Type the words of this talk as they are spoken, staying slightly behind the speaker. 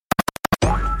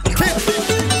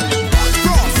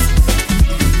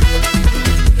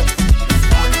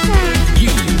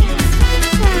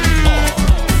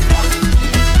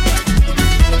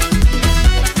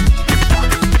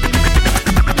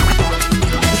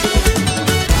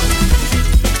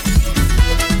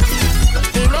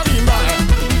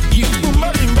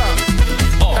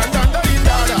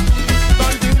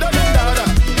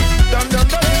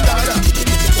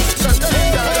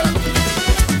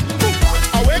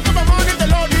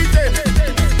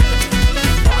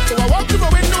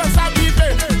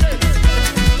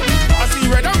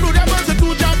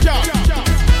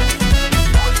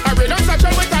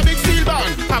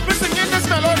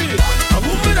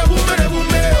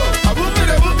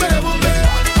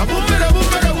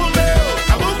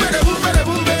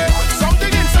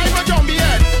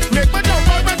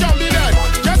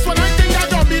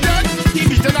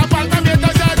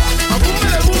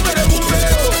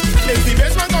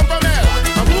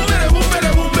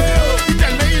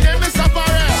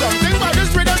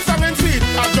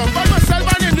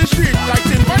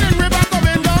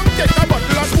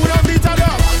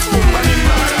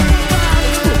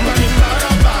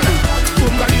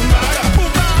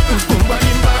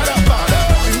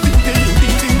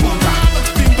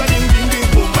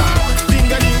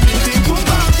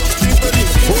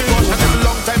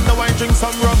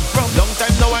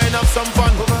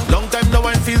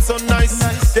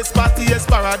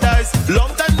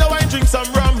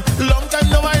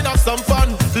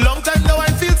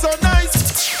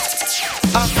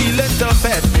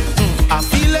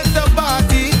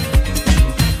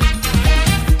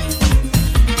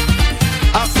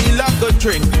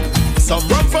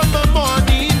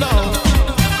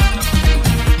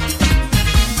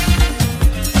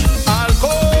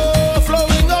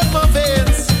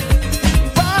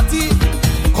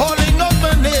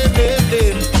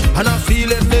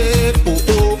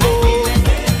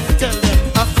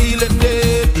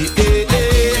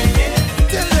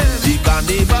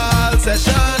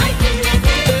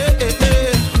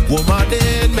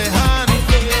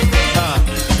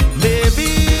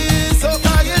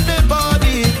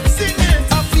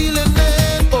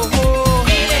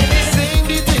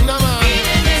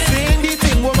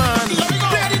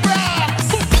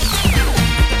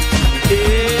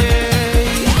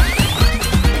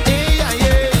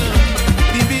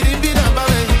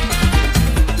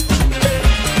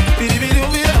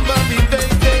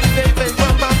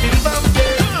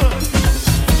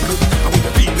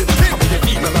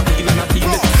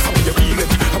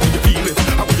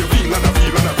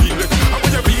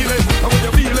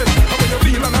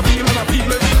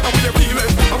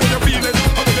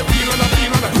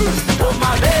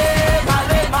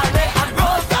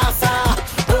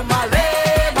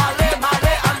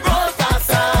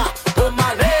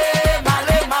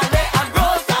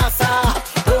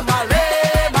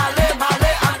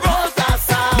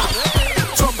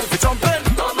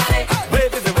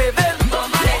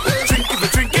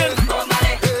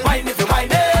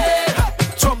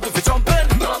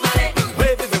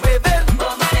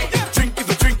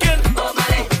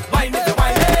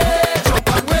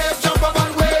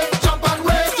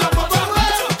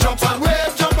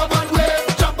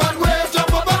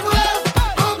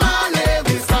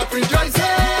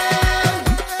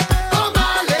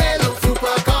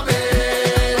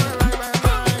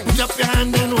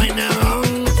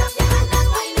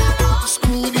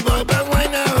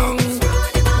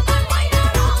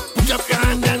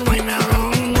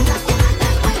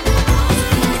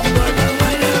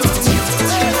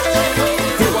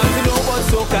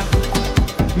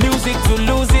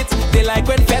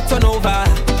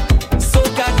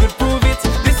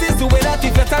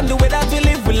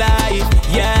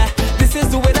Yeah.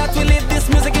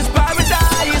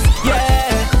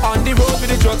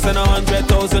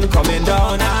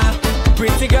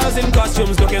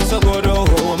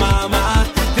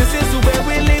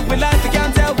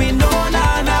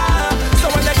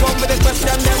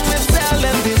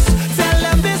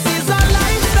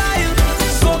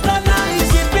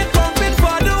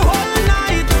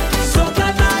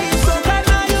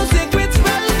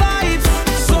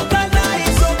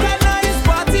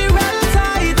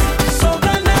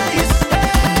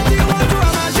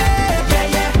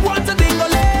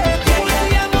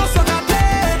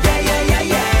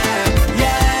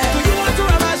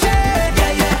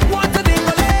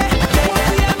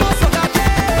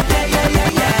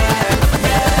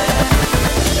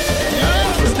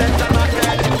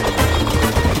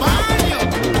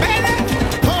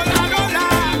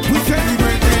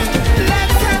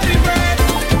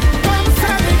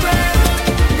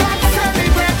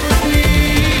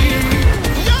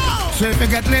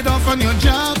 laid off on your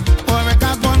job, or a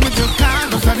car gone with your car.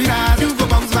 Don't study that, you go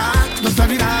bounce back. Don't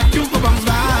study that, you go bounce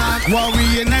back.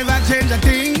 Worry never change a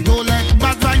thing. Go let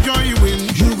bad vibes joy you win.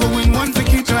 You go win once you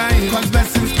keep trying. Cause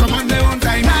blessings come on their own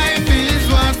time. Life is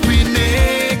what we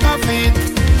make of it.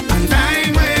 And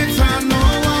time waits for no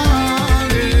one.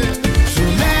 So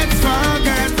let's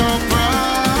forget the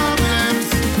problems.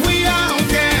 We all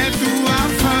get to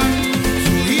have fun.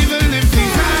 So even if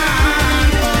things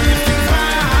hard or if things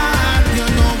bad, you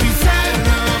know we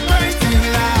celebrating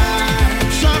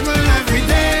life. Struggle every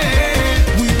day,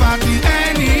 we party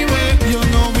anyway. You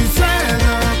know we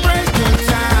celebrate good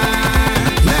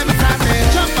time. Let me start it.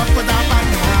 Jump up with our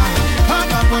partner,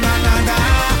 hop up with another,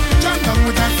 jump up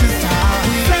with our sister.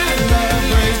 We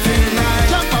celebrating life.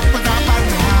 Jump up with our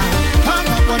partner, hop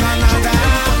up with another,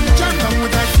 jump up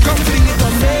with our sister. Come sing it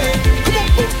for me. Come on,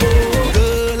 oh, oh.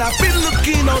 Girl, I've been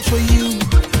looking out for you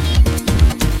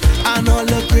and all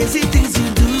the crazy things you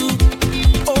do.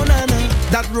 Oh, nana,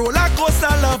 that roller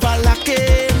coaster love I like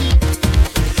it.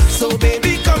 So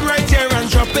baby, come right here and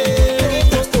drop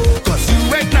it. Oh, oh. Cause you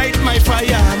ignite my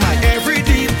fire, my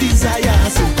everyday desire.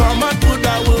 So come and put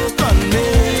that work on me.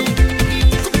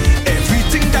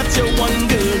 Everything that you want,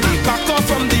 girl, me back off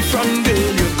from the front,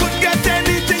 girl. You could get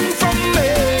anything from me.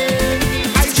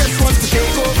 I just want to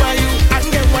take over you and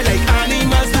get what like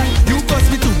animals do. You cause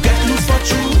me to get loose for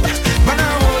true. But I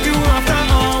hold you after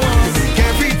hours. Make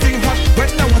everything hot when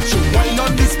I watch you wind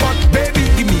on the spot. Baby,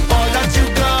 give me all that you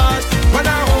got. When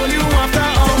I hold you after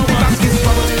hours. Back is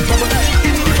bubble, bubble.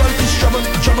 In the front is trouble,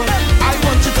 trouble. I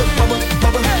want you to bubble,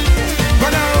 bubble.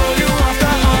 When I hold you after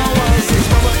hours. It's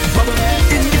bubble, bubble.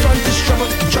 In the front is trouble,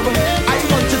 trouble. I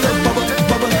want you to bubble,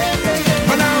 bubble.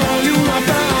 When I hold you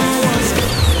after hours.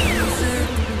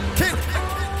 King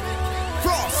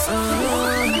Frost.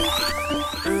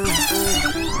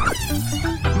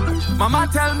 Mama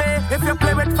tell me, if you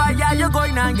play with fire, you're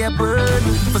going to get burned.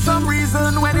 For some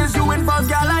reason, when it's you involved,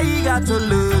 girl, I got to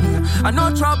learn. I know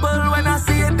trouble when I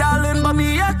see it, darling, but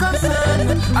me a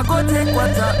concern. I go take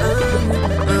what I earn.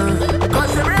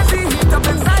 Cause the rain heat up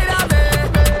inside of me.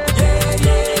 Yeah,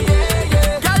 yeah, yeah,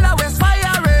 yeah. Girl, I was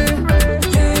firing.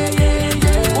 Yeah, yeah,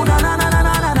 yeah. Oh, na, na, na, na,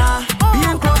 na, na.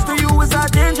 Being close to you is a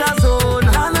danger zone.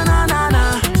 Na, na, na, na, na.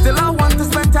 Still, I want to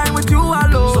spend time with you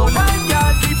alone. So, my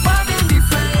girl, keep burning the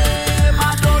flame.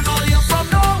 I don't know you from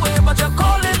nowhere, but you're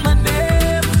calling my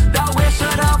name. That way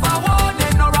should have a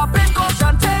warning or a pin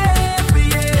caution tape,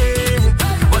 yeah.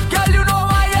 But girl, you know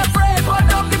I am afraid, but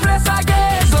down the place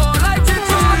again. So light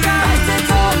it up, light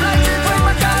it up, light it up,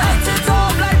 my girl. Light it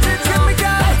up, light it up, me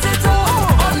girl. Light it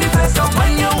up, on the place up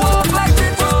when you walk. Light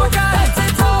it up, my girl. Light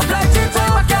it up, light it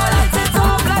up, my girl. Light it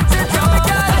up, light it up, my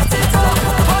girl. Light it up,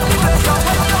 on the place up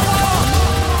when you walk.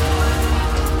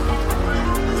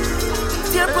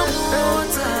 Dear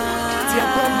promoter, dear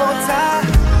promoter.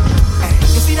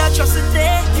 You see that trust in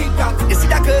there? Keep that. You see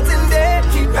that curtain there?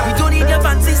 Keep that. We don't need your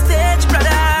fancy stage,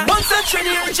 brother. Once the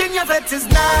training reaching your vet is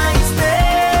nice,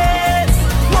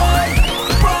 boy,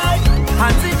 boy.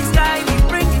 Hands in the sky, we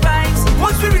bring the vibes.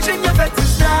 Once we reaching your vet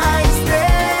is nice,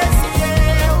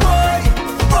 yeah, boy,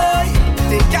 boy.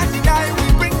 They can't deny we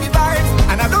bring the vibes,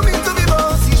 and I don't mean to be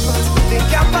bossy, but they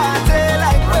can't party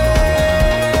like we.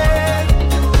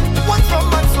 One from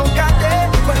man so got there,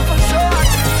 but for sure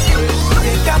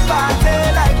they can't party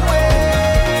like we.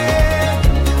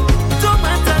 Don't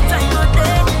matter time or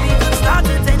day, we can start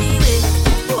it anyway.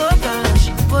 Oh gosh,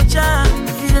 put your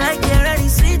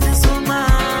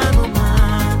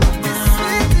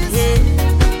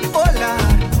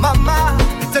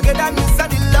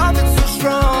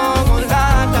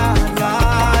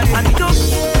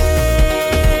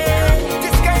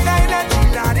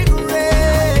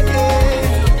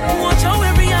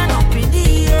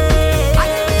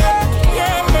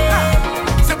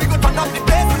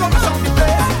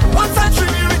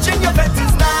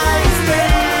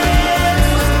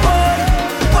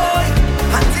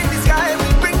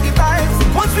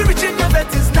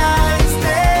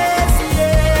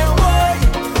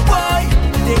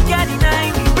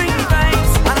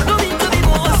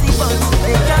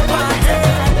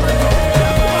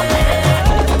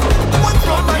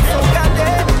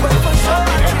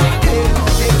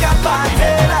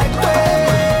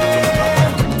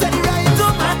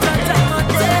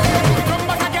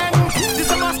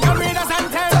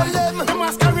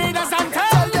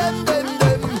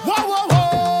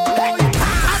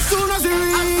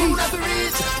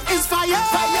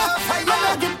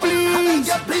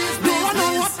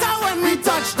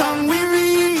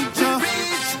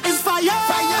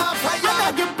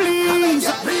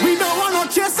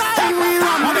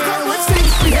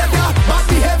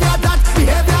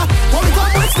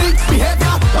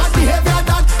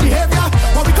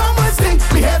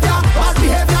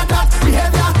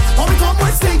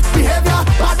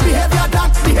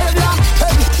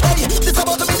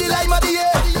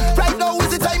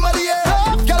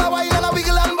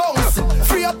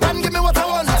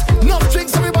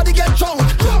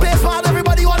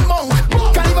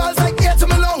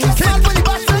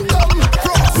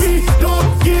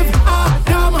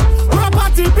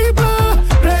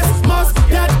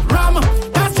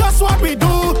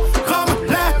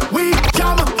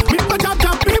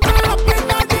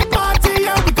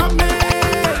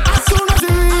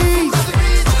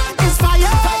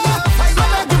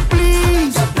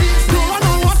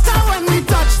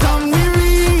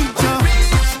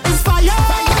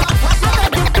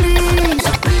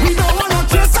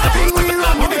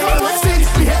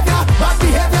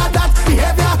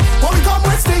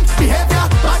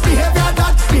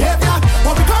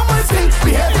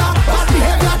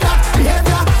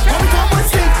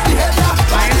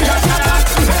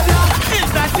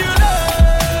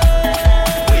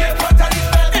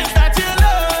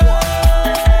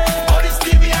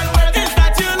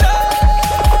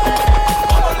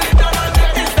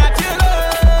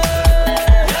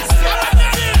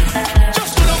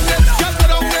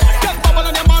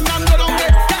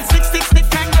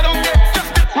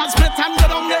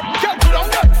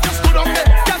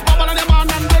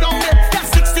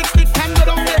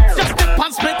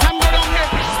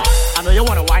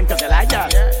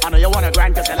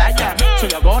So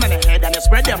you're going on the head and you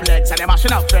spread them legs and you're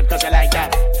mashing out Fred cause you like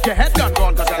that. Your head done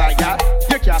gone cause you like that.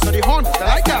 You can't study horn cause you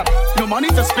like that. No money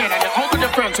to spend and you're home with your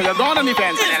friends so you're going on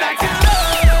events and you like that.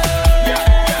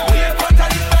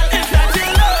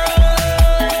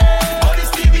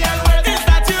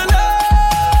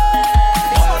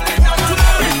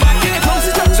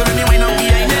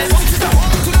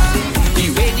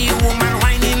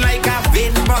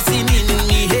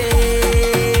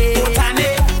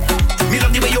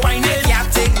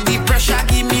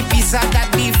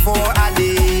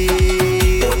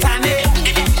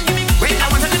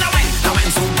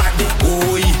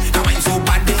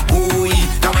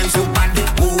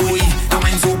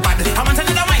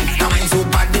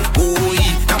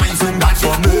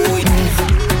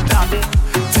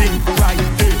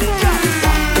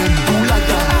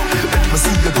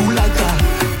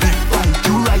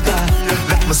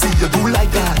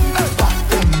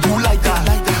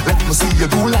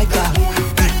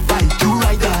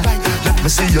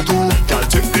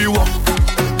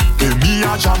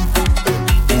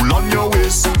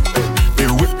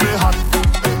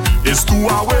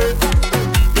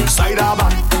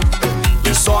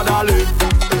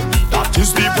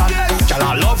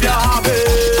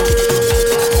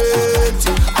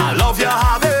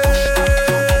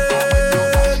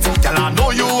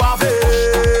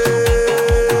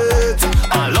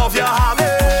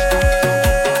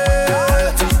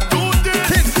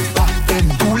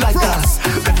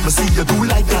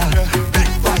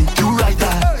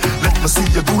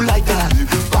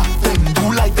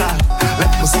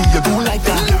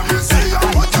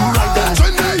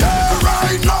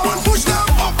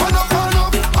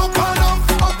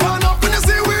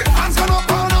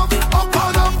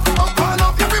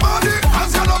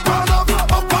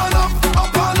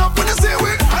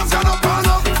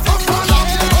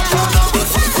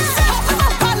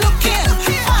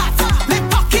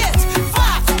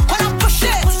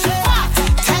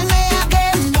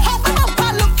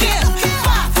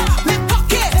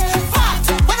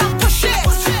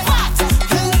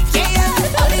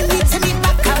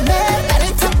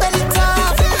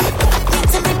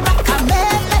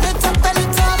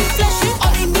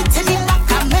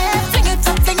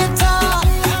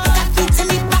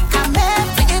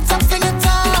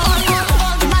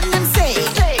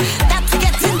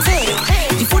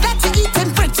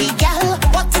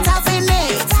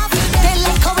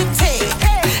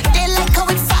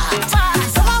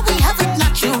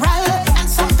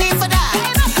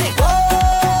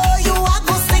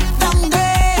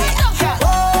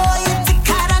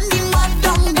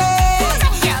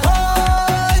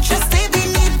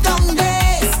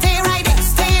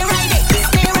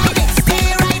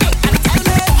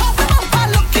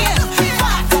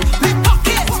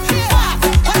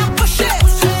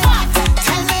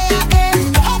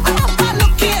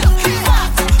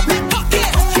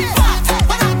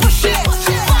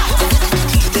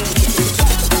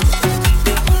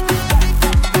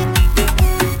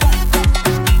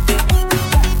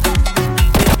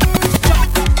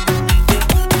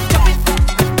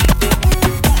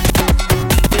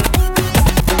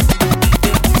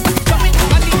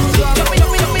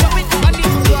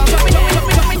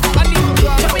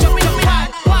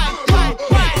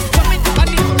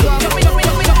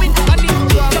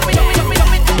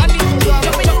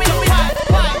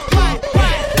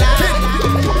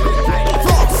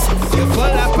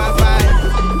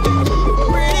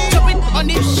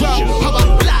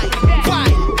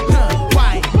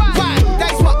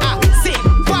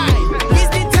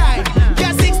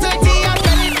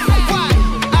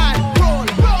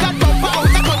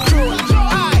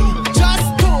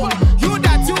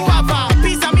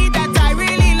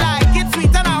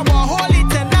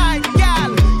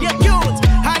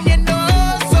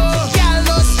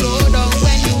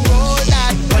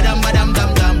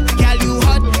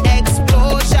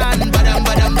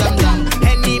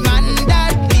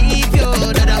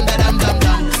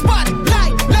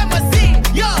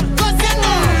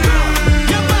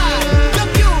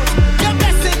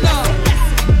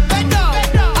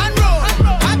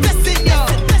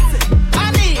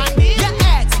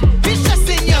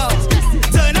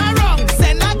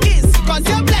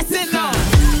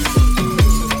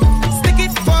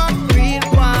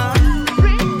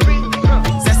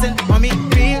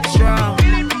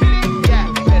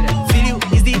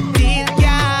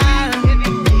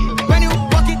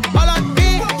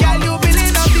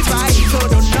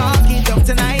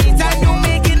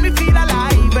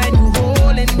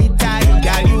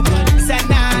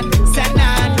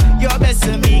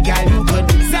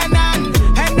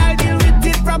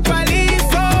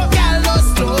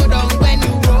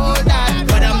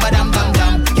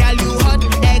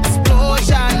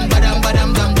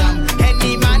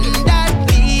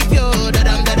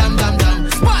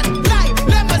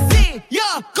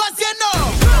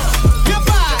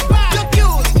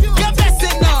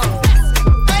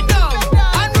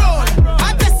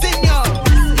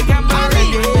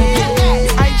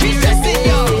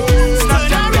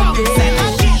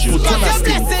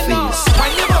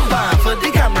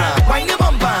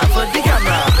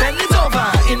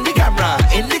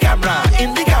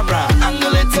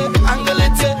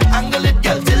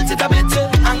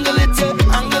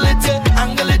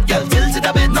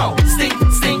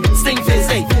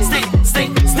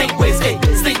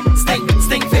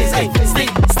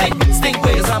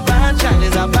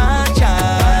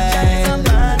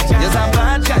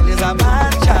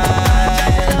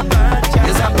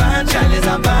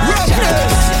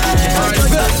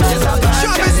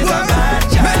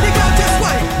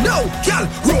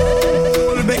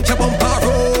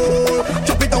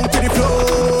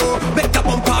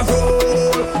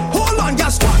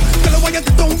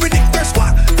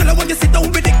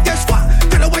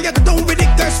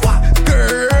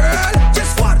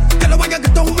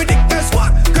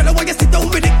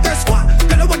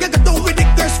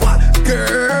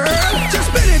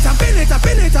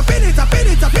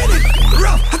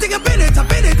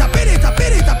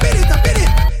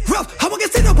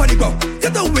 on the ground,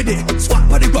 get down with it. Squat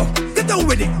on the ground, get down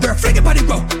with it. Girl, fling it on the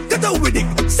ground, get down with it.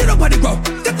 Sit up on the ground,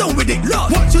 get down with it.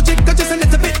 Lord, watch you jiggle just a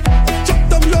little bit. Drop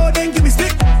down low, then give me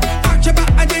spit. Arch your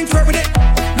back and then twerk with it.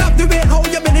 Love the way how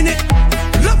you bending it.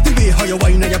 Love the way how you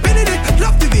whine and you bending it.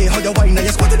 Love the way how you whine and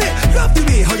you squatting it. Love the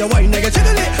way how you whine and you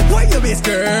jiggling it. Why you waist,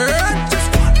 girl? Just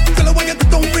squat. Tell her why you get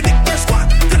down with it, girl, squat.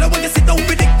 Tell her why you sit down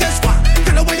with it, girl, squat.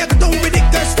 Tell her why you get down with it,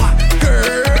 girl, squat.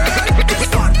 Girl, just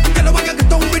squat. Tell her why you get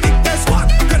down with it, girl, squat.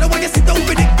 Tell her why you sit down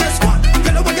with it, girl, squat.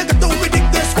 Tell her why you get down with it,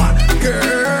 girl, squat.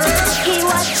 Girl, he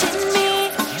watching me.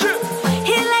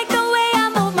 He like the way I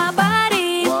move my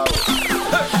body.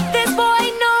 This boy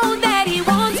know that he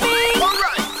wants me.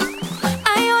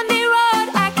 I on the road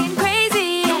acting crazy,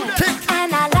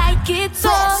 and I like it so.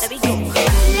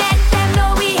 Let them know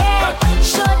we here.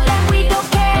 Show them we don't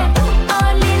care.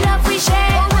 Only love we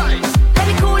share. Let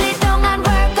me cool it down and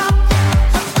work up.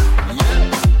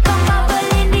 Come bubble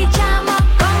in the jam up.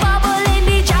 Come bubble in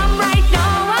the jam right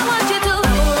now. I want you to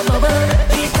bubble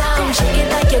it down. Shake it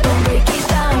like you're gonna break it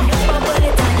down. Bubble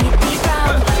it and hit the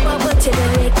ground. Bubble till you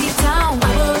wreck the town.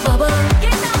 Bubble, bubble.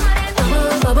 Get down on it.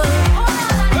 Bubble, bubble.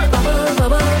 Bubble,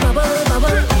 bubble, bubble,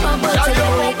 bubble. Bubble till you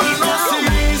wreck the town.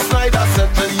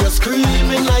 You're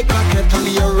screaming like a kettle.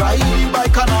 You're riding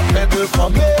bike on a pedal for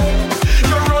me.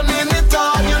 You're running it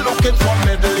hard. You're looking for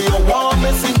middle. You want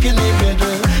me sinking in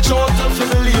middle. Short and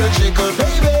fiddle, you jiggle,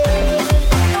 baby.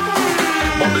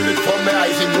 Bubble it for me,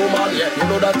 I think human. Yeah, you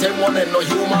know that M1 ain't no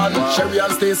human. Sherry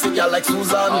and Stacy, girl like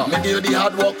Susan. Me give the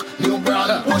hard work, new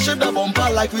brand. Push it the bumper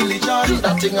like religion.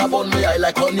 That thing about me, I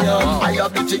like onion. I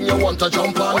have the thing you want to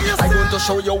jump on. I'm going to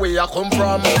show you where I come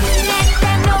from. Let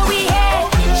them know we here.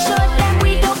 Show them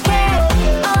we don't care.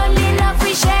 Only love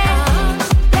we share.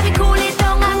 Let me cool it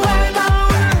down and work up.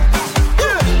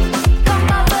 Come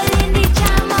bubble in the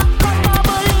jam up. Come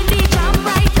bubble in the jam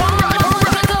right now. Go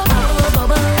bubble,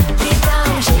 bubble, get down.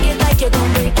 Shake it like you're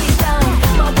gonna break it down.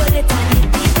 Bubble it and hit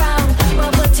the ground.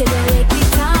 Bubble till you wreck the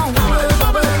town. Bubble,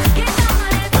 bubble, get down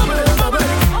on it. Bubble, bubble,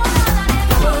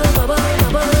 bubble, bubble,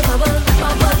 bubble, bubble,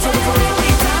 bubble till you wreck the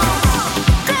town.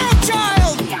 girl,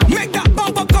 child, make that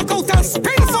bumper cock out and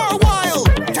spin for a while.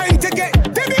 Time to get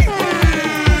dibby.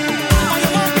 On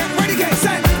your mark, get ready, get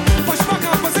set. Push back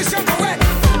on position, correct.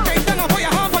 Take down on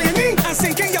your hand, on your knee, and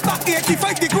sink in your back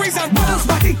 85 degrees and balance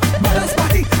body, balance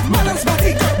body, balance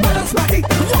body, balance body.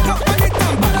 Walk up on it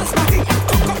and balance body.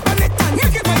 Cock up on it and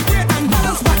make it vibrate and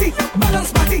balance body,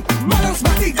 balance body, balance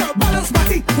body, girl, balance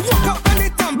body. Walk up on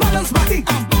it and balance body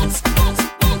and bounce, bounce,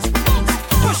 bounce, bounce.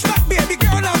 Push back, baby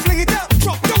girl, and fling it up.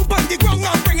 Drop down on the ground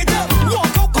and bring it up.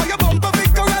 Walk out, call your bumper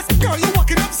vigorous. Girl, you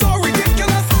walking up so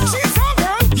ridiculous. She's hot,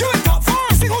 girl, you ain't top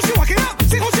far. See how she walking up,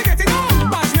 see how she getting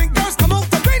on. Bashment girls come out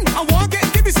to win. I want get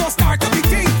dibby, so start to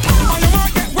begin. On your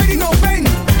mark, get ready, no bend.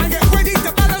 And get ready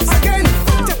to balance again.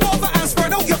 Tip over and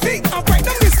spread out your feet. And break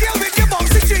down the scale with your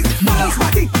bouncy cheek. Balance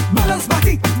body, balance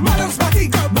body, balance body,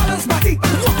 girl, balance body.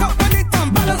 Walk up on it and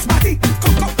balance body.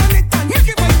 Cook up on it and make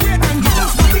it vibrate and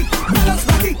balance body, balance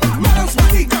body, balance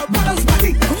body, girl, balance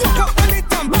body. Walk up on it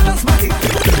and balance body.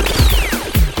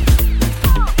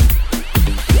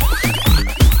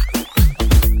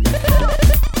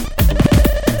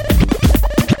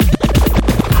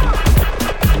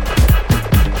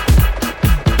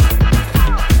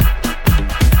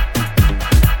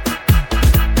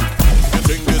 You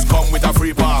think this come with a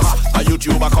free pass, a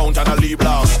YouTube account and a leave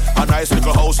blast, a nice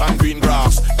little house and green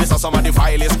grass. These are some of the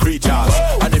vilest creatures.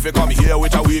 And if you come here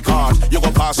with a weak heart, you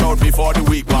gon' pass out before the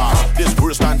week pass. This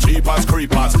worse than cheapers,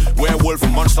 creepers, werewolf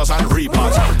monsters and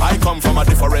reapers. I come from a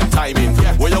different timing,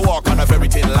 where you walk on a very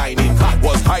thin lining.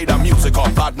 Was hide the music or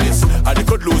badness, and you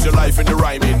could lose your life in the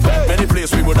rhyming. Many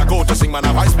places we would have go to sing, man,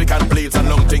 have ice pick and blades and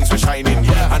long things for shining.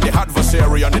 And the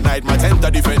adversary on the night might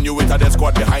enter the venue with a death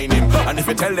squad behind him. And if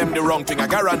you tell them the wrong thing, I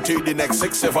guarantee the next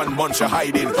 6-7 months you're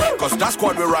hiding. Cause that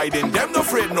squad we're riding, them no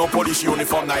afraid, no police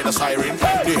uniform, neither siren.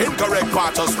 The incorrect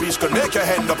part of speech could make your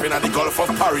hand up in the Gulf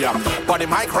of Paria. But the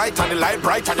mic right and the light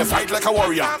bright and you fight like a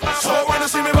warrior. So when you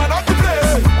see me man up the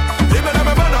place, they may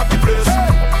never man up the place.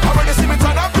 And when you see me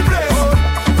turn up the place,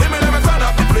 they may never turn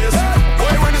up the place.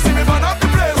 Boy, when you see me man up the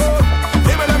place,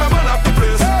 they may never man up the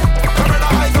place. Come in the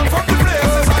high, come fuck the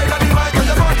place. It's higher than the mic and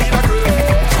your body in a grave.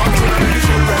 Come to the really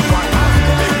children wine.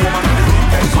 Big woman on the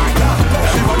weekend wine.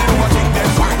 Everybody know what think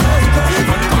them wine.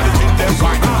 Everybody know what think them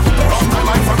wine. Long time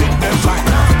I from in them wine.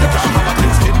 You can't have a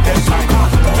thing skin them wine.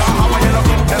 You can't have a yellow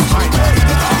in them wine.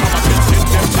 You can't have a thing skin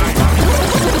them wine.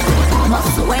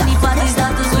 Muscle 25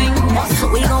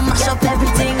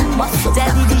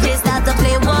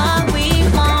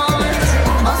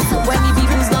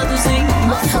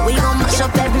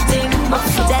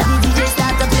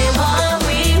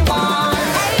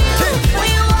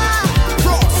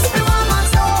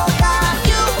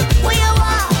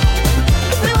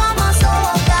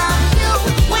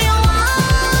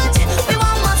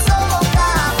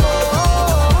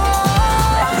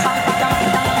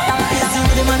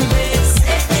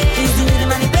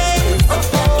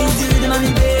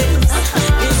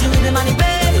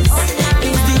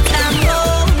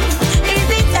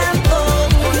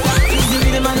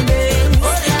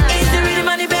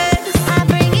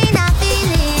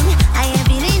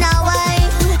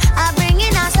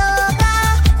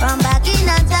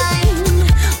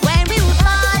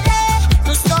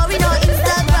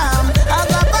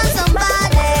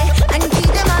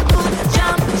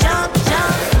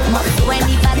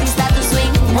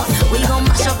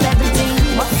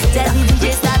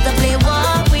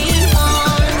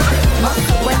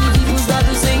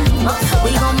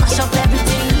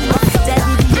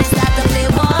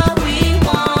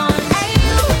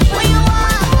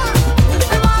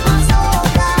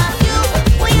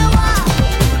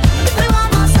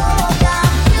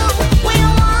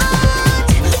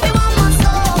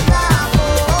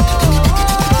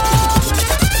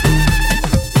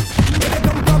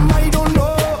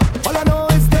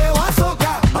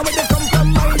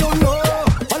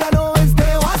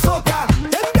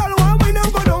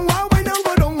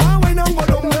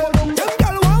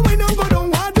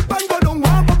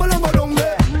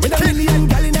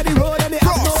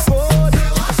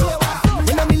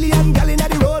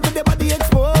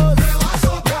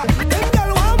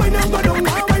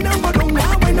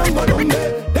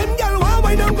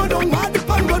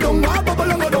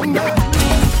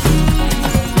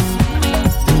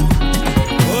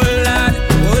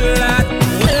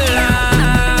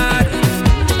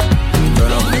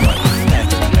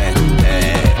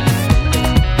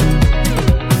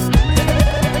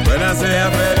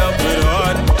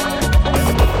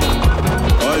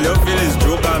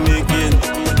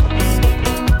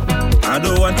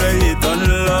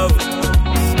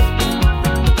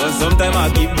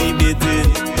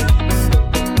 waiting.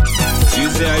 She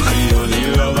said she only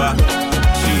lover,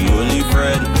 she only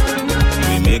friend.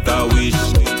 We make a wish,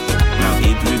 now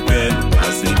eat with pen.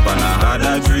 I sleep and I had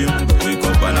a dream, wake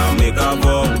up and I make a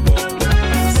vow.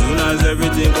 Soon as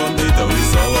everything complete, we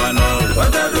saw one out.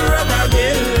 What I do wrong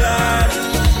again, lad?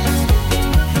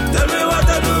 Tell me what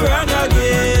I do wrong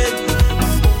again.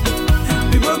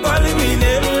 People calling me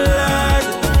name, lad.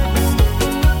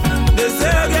 They say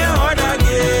I get hard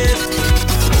again.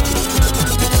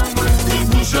 The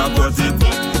bush a cut it,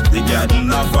 the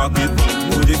garden a fuck it,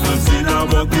 put the clothes in a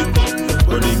bucket.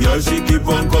 But the girl she keep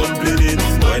on complaining.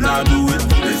 When I do it,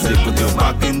 they say put your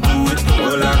back into it.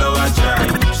 All I know I try,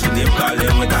 she keep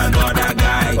calling with another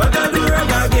guy. What I do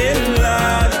wrong again,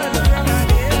 lad?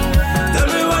 Tell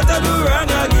me what I do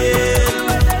wrong again.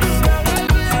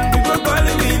 People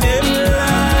calling me name,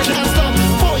 lad. Can't stop,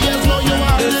 4 years now you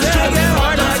are. They say I get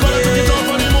hard again.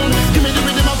 Give me the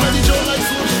rhythm of the Joe like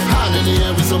sushi. Hand in the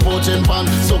air, we supporting pan.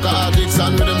 Soca addicts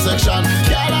and rhythm section.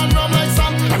 Girl and rum like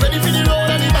sun. I'm ready for the road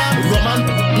and the band. Roman,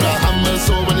 the hammer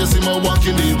so when you see me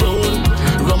walking the road.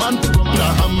 Roman, the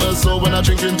hammer so when I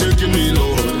drinking taking me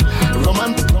low.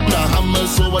 Roman, the hammer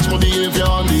so watch my behavior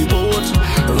on the boat.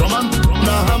 Roman,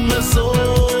 the hammer so.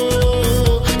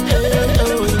 Hey,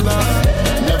 oh, Lord.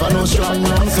 Never know strong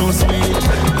rum so sweet.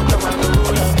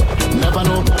 Never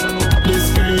know this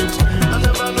spirit. I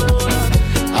never know that.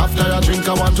 After I drink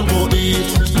I want to go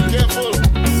eat. Careful,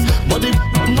 but the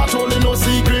not only no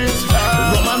secret.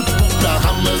 Roman, the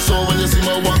hammer so when you see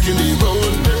me walking the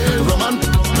road. Roman,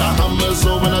 the hammer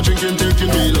so when I drinking taking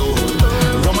me low.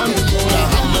 Roman, the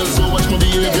hammer so watch my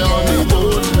behavior on the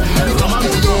boat. Roman,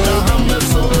 the hammer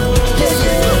so.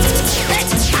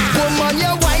 Woman,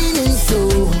 you're whining so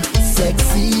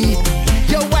sexy.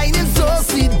 You're whining so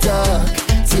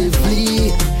seductively.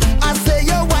 I say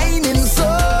you're whining so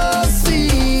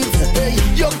sweet. Hey,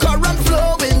 your current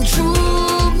flowing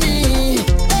through me.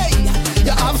 Hey,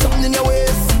 you have something in your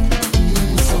waist.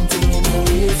 Something in your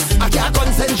waist. I can't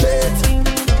concentrate.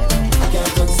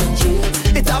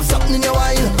 It have something in your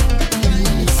wine.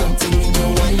 Something in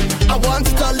your wine. I want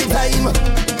it all the time.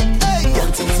 Hey,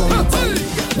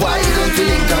 why don't you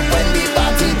link up when the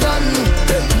party done?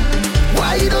 Hey.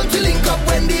 Why don't you link up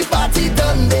when the party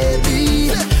done,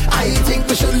 baby? I think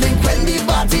we should link when the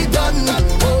party done.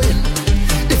 Oh,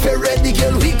 yeah. If you're ready,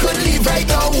 girl, we could leave right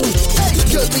now. Hey,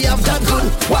 cause we have got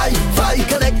good Wi-Fi,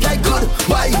 connect like good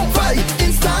Wi-Fi,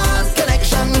 instant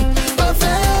connection,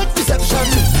 perfect reception.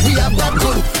 We have got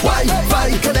good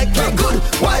Wi-Fi, connect like good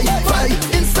Wi-Fi,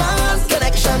 instant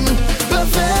connection,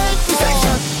 perfect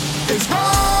reception. It's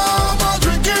rum or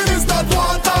drinking is not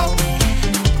water.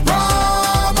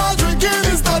 Rum or drinking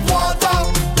is not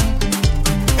water.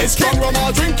 It's strong rum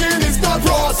or drinking is not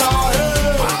water.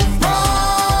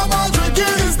 Rum or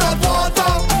drinking is not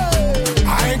water.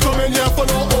 I ain't coming here for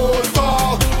no old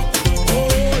talk.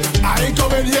 I ain't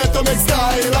coming here to make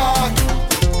style.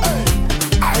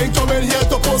 I ain't coming here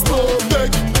to post no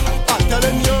big. I'm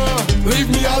telling you, leave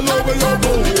me alone with your boy.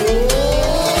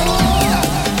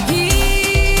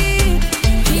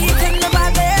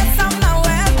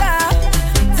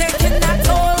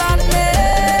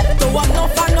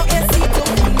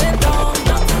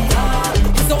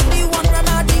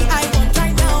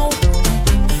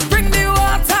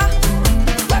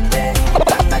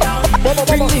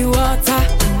 Bring me water.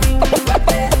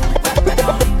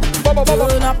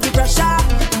 Turn up the pressure.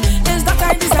 Is that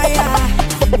I desire?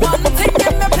 One thing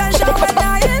give me pleasure when I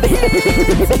am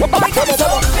here. Boy, come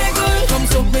soak me good. Come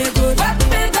soak me good. Wet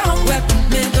me down. Wet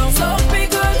me down. Soak me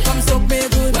good. Come soak me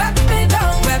good. Wet me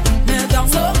down. Wet me down.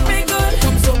 Soak me good.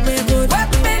 Come soak me good.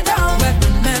 Wet me down. Wet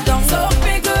me down. Soak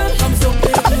me good. Come soak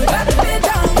me good. Wet me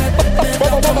down. Wet me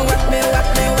down. Come wet me, wet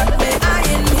me, wet me. I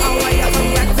in here.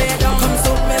 Come wet me down. Come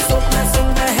soak me, soak me, soak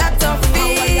me. Head to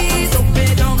feet. Soak me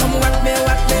down. Come wet me,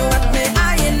 wet me, wet me.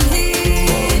 I in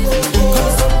here.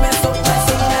 Come soak me, soak me,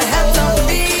 soak me. Head to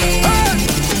feet.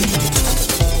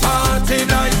 Party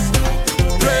nights,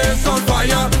 place on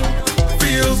fire,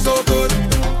 feel so good.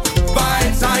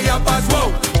 Vibes high up as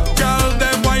whoa. Girl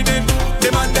them whining,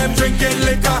 them and them drinking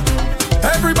liquor.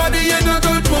 Everybody in a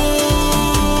good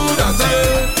mood, I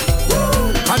say.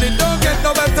 And it don't get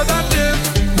no better than this.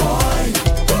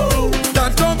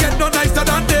 That don't get no nicer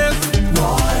than this.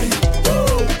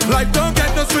 Life don't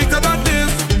get no sweeter than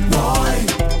this.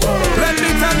 Let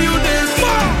me tell you this.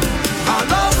 I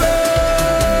love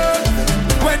it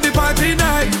when the party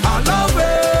night. I love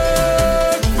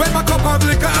it when my cup of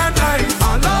liquor and ice.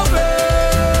 I love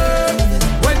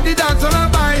it when the dance on a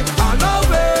bite. I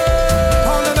love it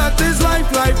all of that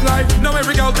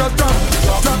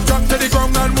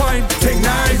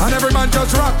man,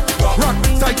 just rock, rock,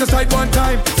 side to side one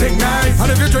time, sing nice.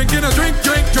 And if you're drinking a drink,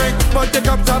 but the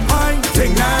cups up high,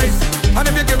 sing nice. And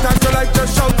if you give thanks to life,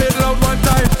 just shout it loud one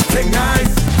time, sing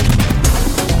nice.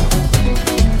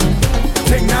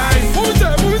 Sing nice. Who's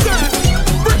there?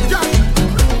 Brick Jack.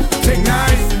 Sing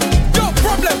nice. No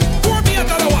problem, pour me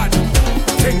another one.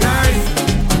 Sing nice.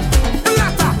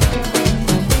 Blatter.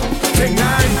 Sing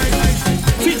nice.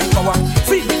 Feel the power,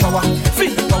 feel the power,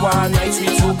 feel the power, nice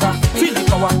sweet soca. Feel the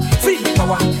power, feel the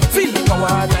power, feel the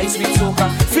power, nice sweet soca.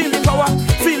 Feel the power,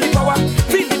 feel the power,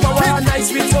 feel the power, nice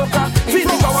sweet soca. Feel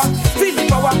the power, feel the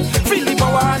power, feel the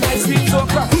power, nice sweet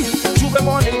soca. Juve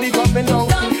morning, big up and down.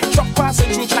 Truck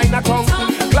passing through Chinatown.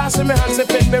 Glass in my hands,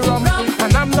 sipping me rum.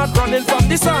 And I'm not running from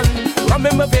the sun. Rum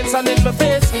in my veins and in my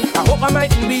face. I hope I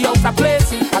mightn't be out of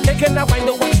place. I'm taking a wine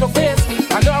to watch my face.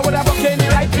 I know I would have okay in the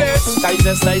right place.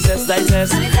 Digest.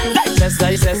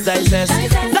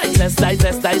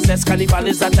 Carnival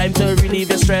is the time to relieve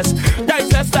your stress.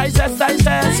 Digest.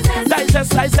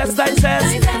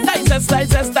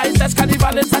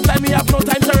 Carnival is the time we have no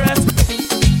time to rest.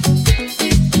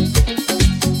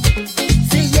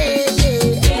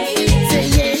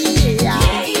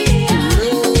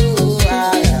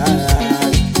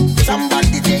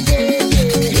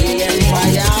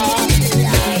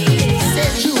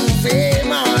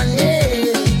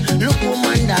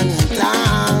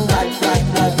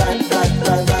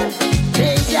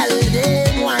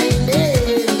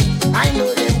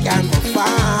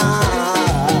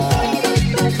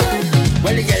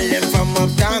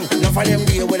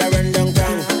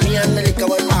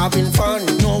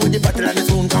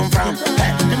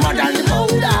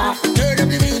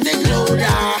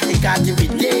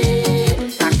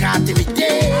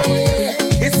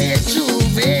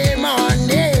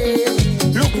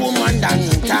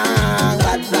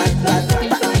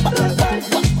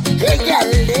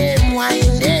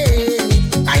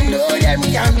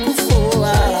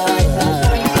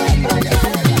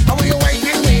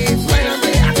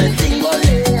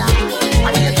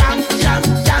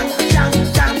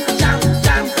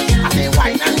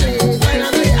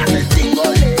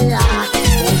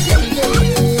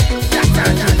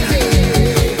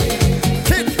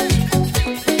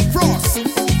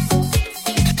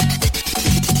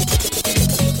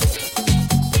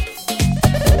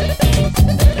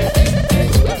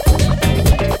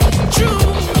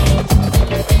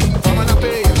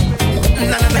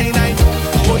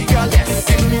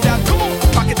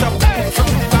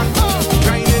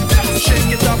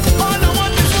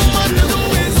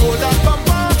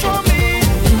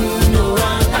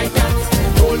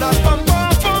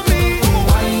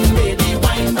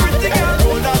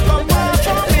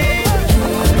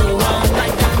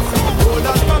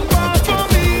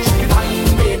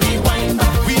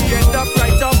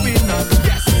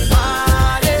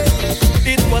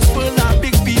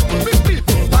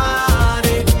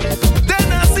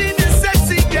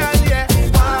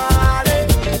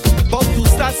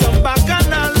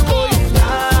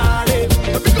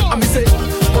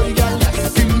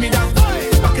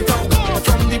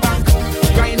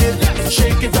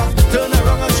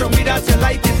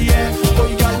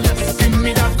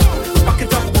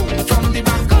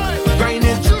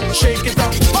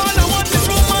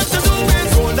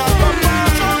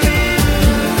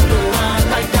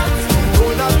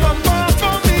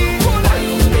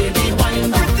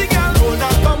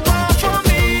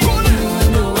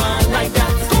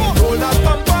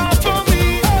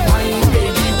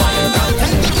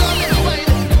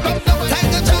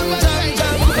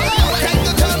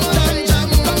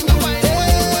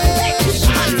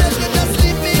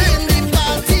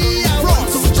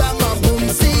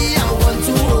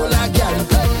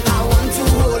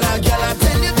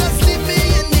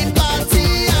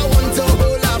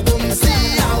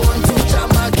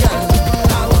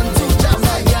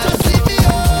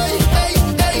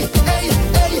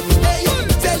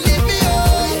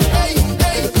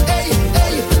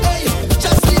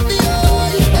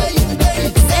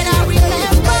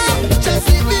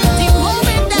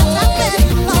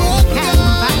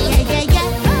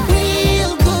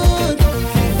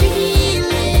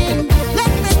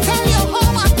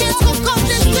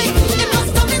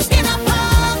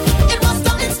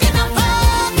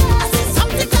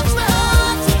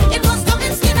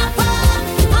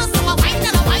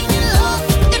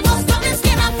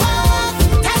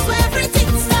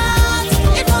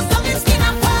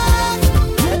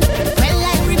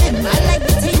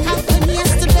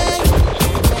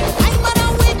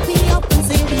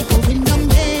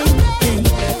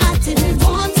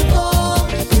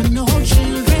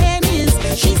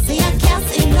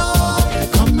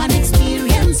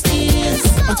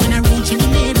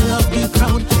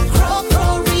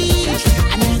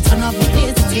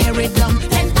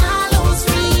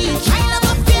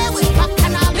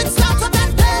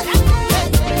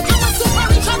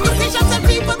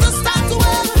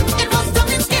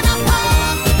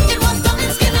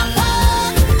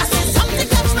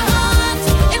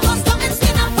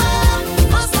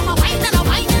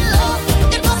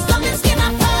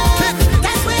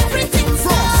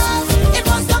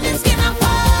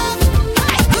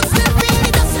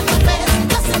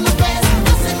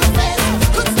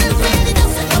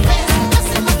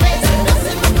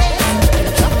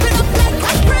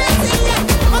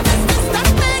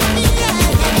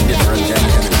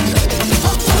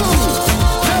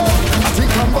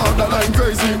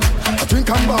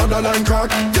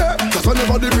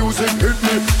 the music hit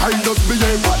me, I just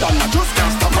behave bad and I just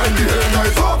can't stop. My behavior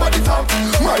is over the top.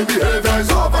 My behavior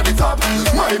is over the top.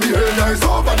 My behavior is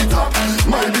over the top.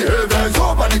 My behavior is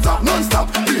over the top. Non-stop.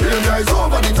 Behavior is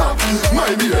over the top. My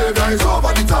behavior is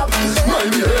over the top. My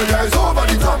behavior is over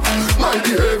the top. My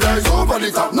behavior is over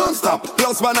the top. Non-stop.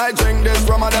 Plus when I drink this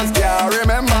Ramadan, can't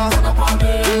remember.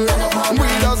 We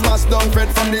just must down Fred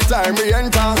from the time we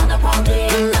enter.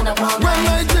 When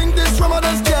I drink this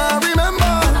Ramadan, can't remember.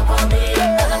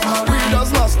 We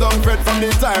just must down Fred from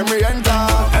the time we enter.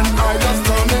 And I just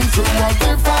turn into a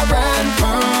different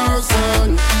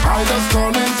person. I just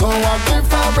turn into a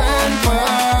different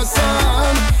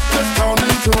person. Just turn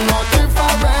into a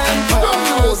different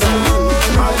person.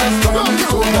 I just turn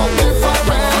into a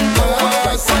different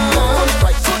person.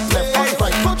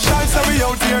 Shy, so we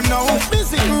out here now.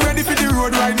 Ready for the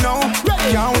road right now.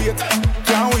 Can't wait,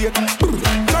 can't wait.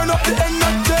 Turn up the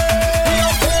energy.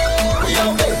 We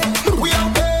out there, we out there, we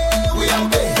out there, we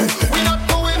out there. We not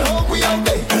going home, we out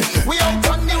there. We out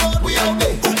on the road, we out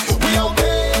there. We out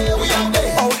there, we out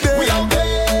there. We out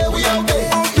there, we out there.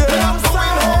 We not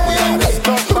going home, we out there.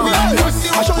 We out on the road,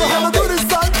 I show you how to do this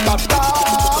song.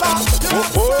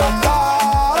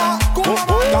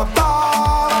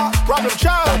 Problem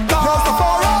child.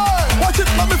 Watch it,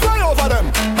 let me fly over them.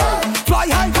 Fly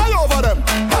high, high over them.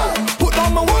 Put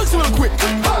down my words real quick.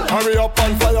 Hurry up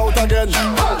and fly out again.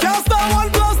 Can't stand one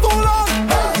class too long.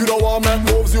 You don't want make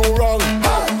moves you wrong.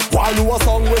 Why do a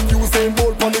song with you same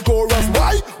bolt on the chorus?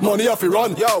 Why? Money off you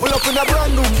run. Yo, pull up in a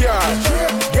brand new car.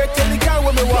 Get any car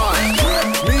when me want.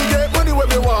 Me get money when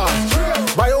me want.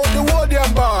 Buy out the whole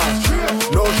damn bar.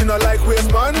 No, she not like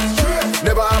waste man.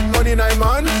 Never have money 9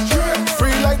 months.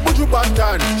 Free like Buju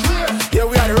Banton. Yeah,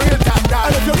 we are the real top dog.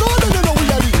 And if you know, then you know we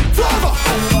are the Flavor,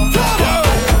 Flavor,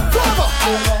 Flavor,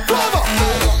 Flavor,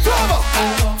 Flavor,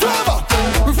 Flavor.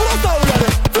 Before I start, we are the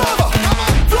Flavor,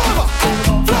 Flavor,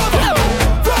 Flavor,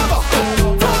 Flavor, Flavor,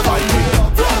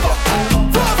 Flavor,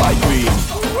 Flavor.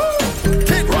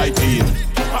 Kid right in.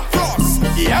 Cross.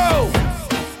 Yo.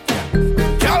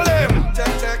 Tell them.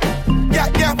 Yeah,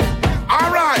 yeah. All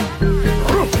right.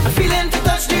 I'm feeling to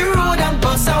touch the road and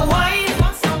bust a wine.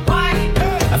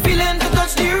 I'm feeling to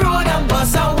touch the road and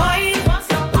bust a wine.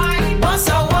 Bust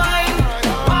a wine.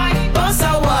 Bust a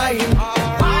wine.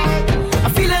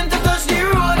 I'm feeling to touch the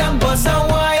road and bust a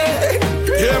wine.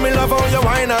 Hear me love how you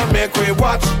whine and make we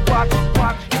watch.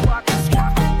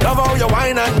 Love how you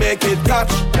whine and make it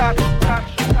catch.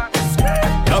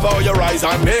 Love how you rise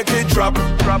and make it drop.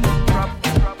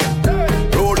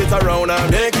 Roll it around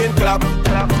and make it clap.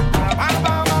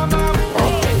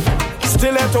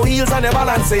 Stiletto heels and you're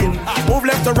balancing. Move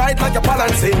left to right like you're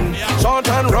balancing. Short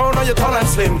and round or you're tall and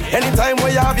slim. Anytime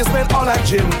where you have, you spend all that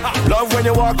gym. Love when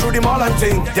you walk through the mall and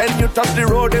thing. Then you touch the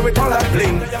road, then we call that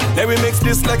bling. Then we mix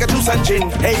this like a juice and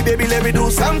gin. Hey baby, let me do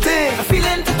something. I'm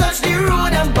feeling to touch the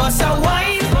road and bust a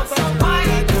wine.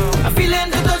 I'm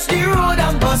feeling to touch the road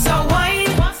and bust a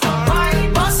wine. Bust a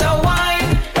wine.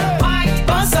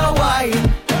 Bust a wine.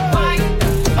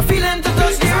 I'm feeling to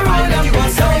touch the road and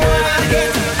bust a wine.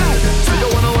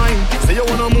 Say you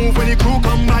wanna move when the crew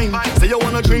combine. Say you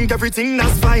wanna drink everything,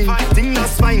 that's fine. Thing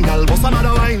that's fine, girl, bust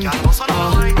another wine.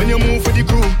 When you move with the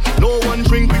crew, no one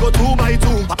drink, we go 2 by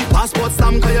 2. Passport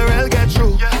stamp, cause your rail get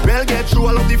through. Rail get through,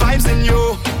 I love the vibes in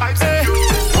you. Hey,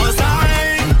 cause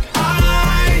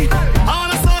I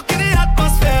wanna soak in the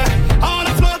atmosphere. I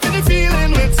wanna float in the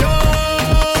feeling with you.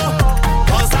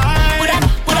 Cause I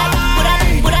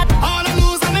wanna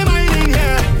lose on the mind in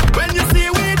here. When you see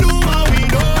we do what we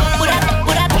do.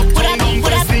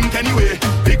 Anyway,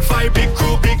 big fight, big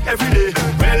crew, big everyday.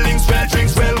 Well links, well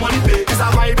drinks, well money pay. It's a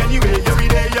vibe anyway, every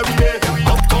day, every day.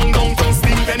 Uptown, downtown,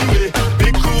 stink anyway.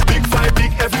 Big crew, big fight,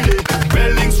 big everyday.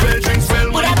 Well links, well drinks,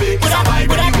 well money pay. It's a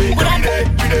vibe anyway, every day,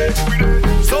 every day.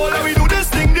 So let we do this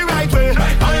thing the right way.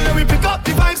 And let we pick up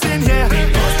the vibes in here.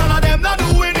 Cause none of them not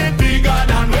doing it bigger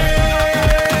than we.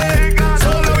 So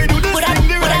let we do this thing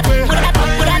the right way. And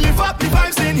let we lift up the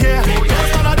vibes in here.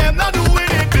 Cause none of them not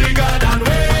doing it bigger than we.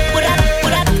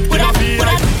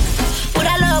 Put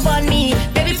a love on me,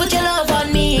 baby, put your love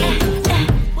on me.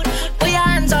 Put your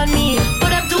hands on me,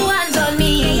 put up 2 hands on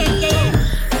me.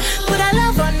 Put a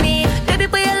love on me, baby,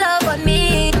 put your love on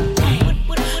me.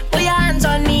 Put your hands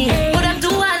on me, put up 2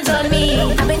 hands on me.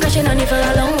 I've been crushing on you for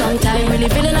a long, long time. Really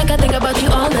feeling like I think about you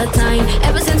all the time.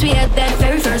 Ever since we had that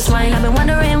very first wine, I've been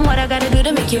wondering what I gotta do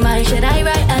to make you mine. Should I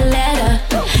write a letter?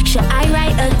 Should I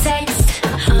write a text?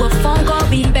 Will phone call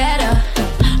be better?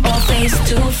 Or face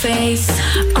to face?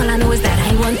 All I know is that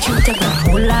I want you to grab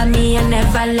hold of me and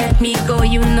never let me go.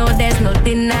 You know there's no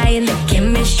denying the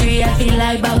chemistry. I feel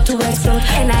like about to explode,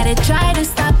 and I did try to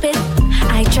stop it.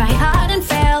 I tried try hard and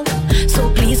fail. So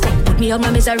please come put me out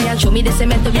my misery and show me the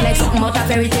cement to be like something out of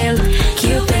fairy tale.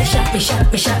 Cupid shot me,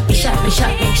 shot me, shot me, shot me,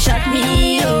 shot me, shot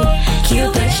me, oh.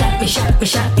 Cupid shot me, shot me,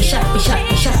 shot me, shot me, shot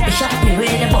me, shot me, shot me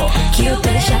with a bow.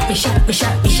 Cupid shot me, shot me,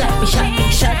 shot me, shot me, shot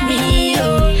me, shot me,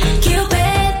 oh.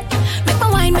 Cupid, make my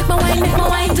wine, make my wine, make my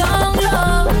wine down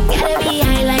low. Gotta be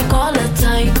high like all the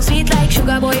time, sweet like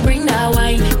sugar boy, bring that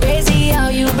wine. Crazy how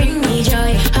you bring me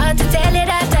joy. Hard to tell it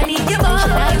that I need you more.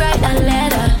 Should I write a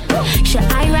letter? Should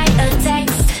I write a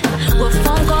text? Will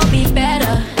phone call be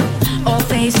better? Or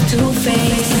face to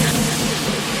face?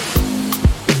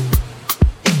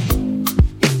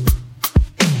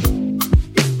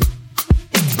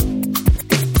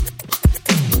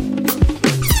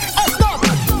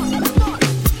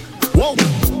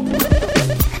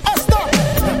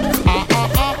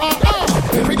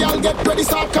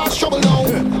 Start cause trouble now.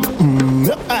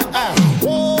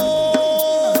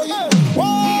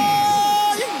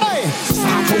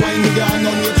 Start to wine with your hand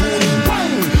on your tuning.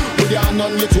 Wine with your hand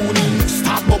on your tuning.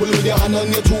 Start bubble with your hand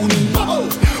on your tuning. Bubble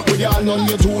with your hand on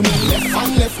your tuning. Left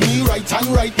hand, left knee, right hand,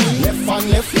 right knee. Left hand,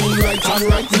 left knee, right hand,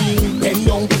 right knee. Bend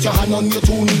down, put your hand on your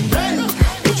tuning. Bend,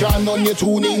 put your hand on your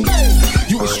tuning.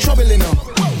 You is troubling up,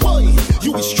 boy.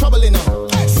 You is troubling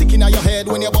up. Sick in your head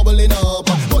when you're bubbling up.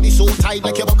 Body so tight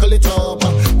like you buckle it up.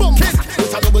 Boom,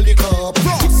 it's a double the cup.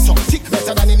 It's so thick,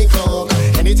 better than any club.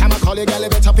 Anytime I call you, girl, you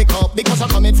better pick up. Because I'm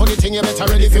coming for the thing, you better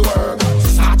ready for work.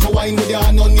 Start to wine with your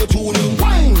hand on your tuning.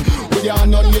 Wine with your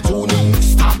hand on your tuning.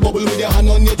 Start bubble with your hand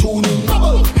on your tuning.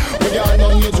 Bubble with your hand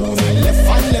on your tuning. Left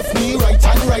hand, left knee, right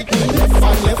hand, right knee. Left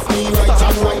hand, left knee, right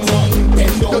hand, right knee.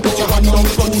 Bend down, put your hand on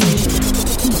your tuning.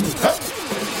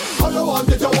 How you want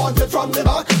it from the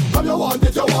back. How you want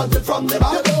it from the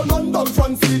back. You don't run down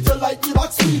front seat, you like the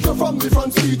back. Speaker from the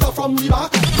front, speaker from the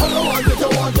back. How you want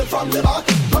it from the back.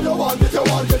 How you want it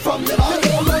from the back.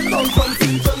 You don't run down front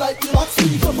seat, you like the back.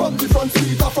 Speaker from the front,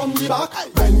 speaker from the back.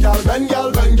 Bend, girl, bend,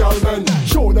 girl, bend, girl, bend.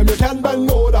 Show them you can bend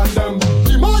more than them.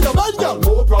 The more you bend, girl,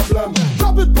 no problem.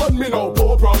 Drop it on me now,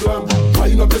 no problem.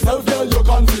 Wind up yourself, girl, you're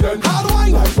confident. Hard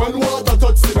wine, like when water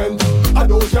touch cement. I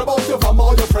don't care about your fam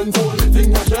or your friends. Only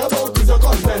thing I care about is your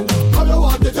content. How you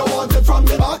want it from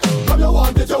the back. How you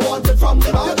want it from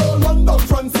the back. You don't run down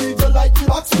front seat, you like the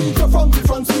back. Speaker from the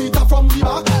front, speaker from the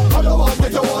back. How you want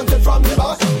it from the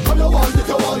back. How you want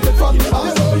it from the back.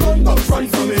 You don't run down front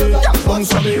seat, you like the back.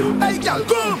 Hey, girl,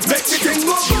 boom, make the thing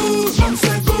go boom. Mom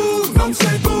said boom, mom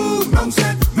said boom, mom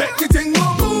said. Make the thing go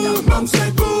boom. Mom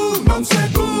said boom, mom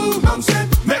said boom, mom said.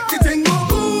 Make the thing go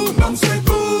boom. Mom said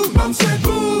boom, mom said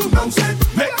boom, mom said.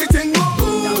 Make the thing go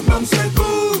boom. Mom said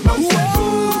boom, mom said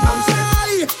boom, mom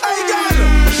said. Hey, girl,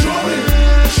 show me.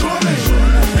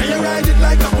 And you ride it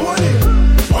like a pony.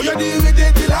 How you deal with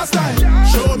it the last time?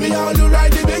 Show me how you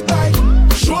ride the big bike.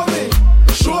 Show me.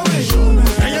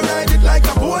 And you ride it like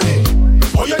a pony.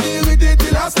 How you deal with it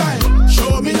the last time?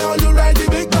 Show me how you ride the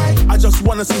big bike. I just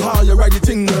wanna see how you ride the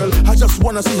thing, girl. I just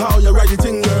wanna see how you ride the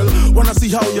thing, girl. Wanna see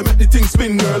how you make the thing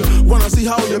spin, girl. Wanna see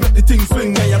how you make the thing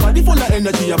swing. And your body full of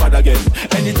energy, you're bad again.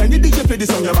 Anytime the DJ play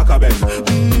this on your back a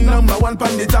bend. Number one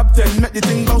pan the top 10. Make the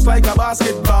thing bounce like a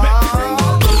basketball. Make the thing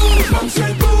go boom. Mom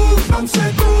said boom, mom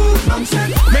said boom, mom said.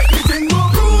 Make the thing go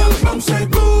boom. Mom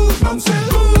said boom, mom said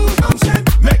boom, mom said.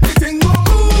 Make the thing go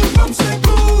boom. Mom said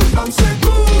boom, mom said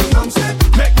boom, mom said.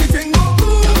 Make the thing go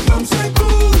boom. Mom said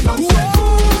boom, mom said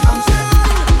boom, mom said.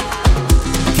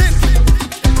 Kid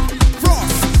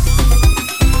Frost.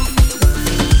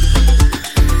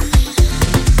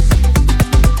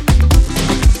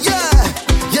 Yeah,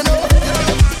 you know,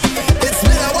 it's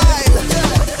been a while.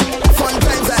 Fun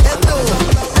times ahead.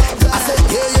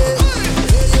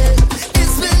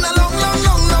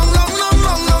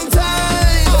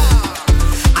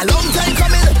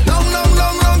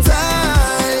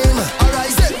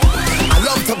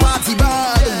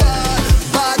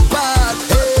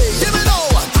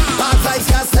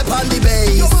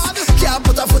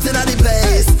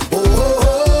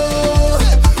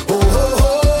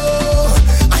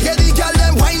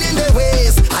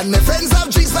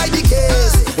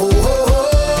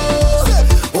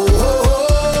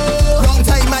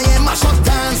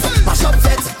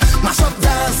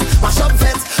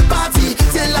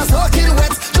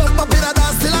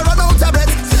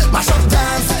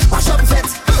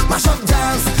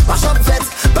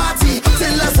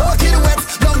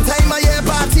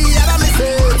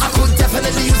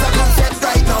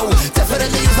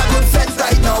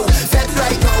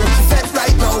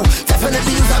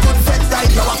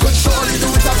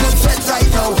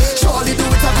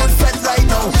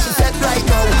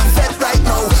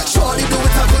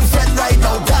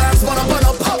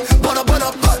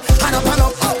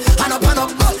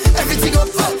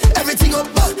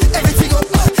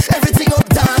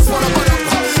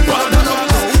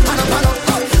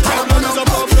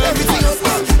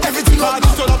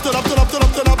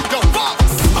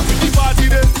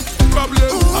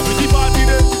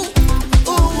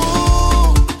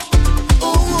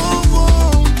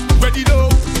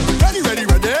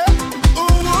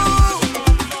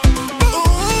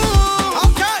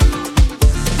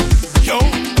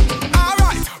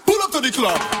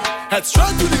 Head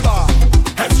straight to the bar.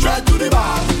 Head straight to the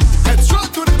bar. Head straight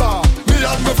to the bar. Me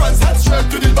and my friends head straight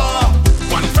to the bar.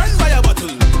 One friend buy a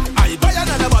bottle, I buy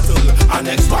another bottle, and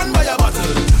next one buy a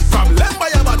bottle. From them buy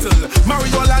a bottle,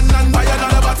 Mario Landon buy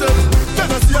another bottle.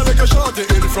 Then I see a little shorty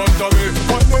in front of me.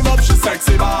 Pointing up, she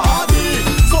sexy body.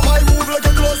 So I move like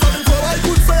a closer before I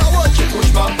could say a word. She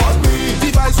push back on me.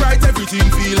 Device right, everything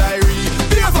feel irie.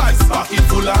 Device pocket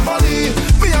full of money.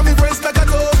 Me and me friends make a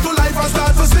toast to life and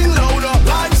start to sing louder.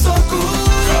 Life's so good.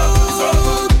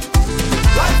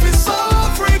 Life is so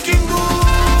freaking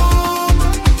good.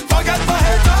 Forget my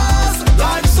haters.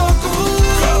 Life's so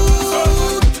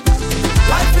good.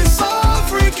 Life is so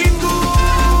freaking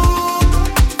good.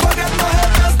 Forget my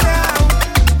haters now.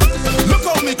 Look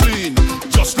how me clean,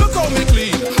 just look how me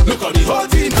clean. Look how the whole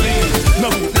team clean. No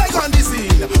move like on the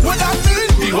scene. What I mean?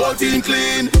 The whole team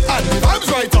clean. And the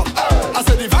vibes right up. I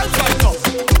said the vibes right up.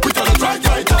 We gonna try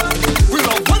right up. We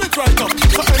don't want it right up.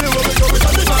 So anyway we go, we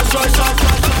got the vibes right up.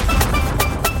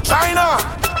 China,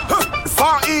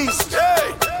 Far East,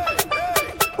 hey.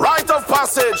 Rite of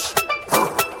passage.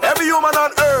 Every human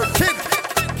on earth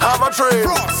have a dream.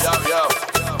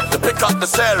 To pick up the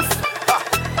self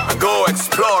and go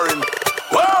exploring.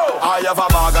 Whoa! I have a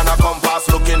bag and a compass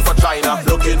looking for China,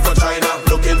 looking for China,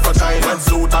 looking for China. Red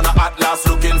suit and a atlas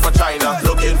looking for China,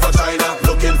 looking for China,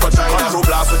 looking for China. True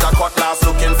blast with a cutlass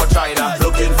looking for China,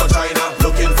 looking for China,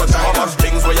 looking for China. How much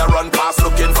things where you run past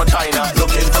looking for China,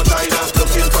 looking for China,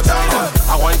 looking for China.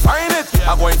 I go and find it,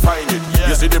 I go and find it.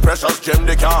 You see the precious gem,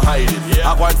 they can't hide it.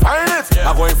 I go and find it,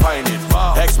 I go and find it.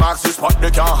 X marks the spot,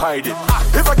 they can't hide it.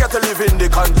 If I get to live in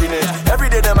the continent, every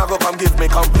day them I go come give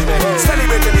me compliment.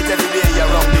 Celebrating it every day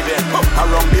around the bend,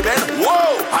 around the bend.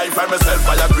 Whoa! I find myself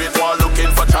by a great wall looking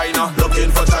for China,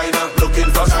 looking for China, looking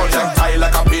for China. Projectile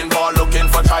like a pinball looking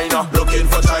for China, looking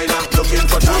for China, looking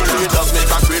for China. Really does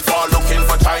make a great wall looking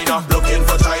for China, looking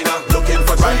for China, looking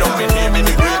for China. Don't be naming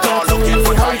the great wall looking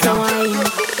for China.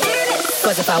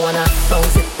 Cause if I wanna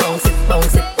bounce it, bounce it,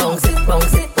 bounce it, bounce it,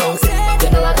 bounce it, bounce it, you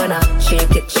know I'm gonna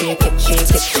shake it, shake it, shake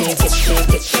it, shake it,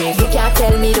 shake it, shake it. You can't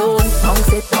tell me don't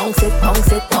bounce it, bounce it,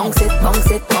 bounce it, bounce it,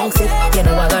 bounce it, bounce it. You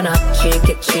know I'm gonna shake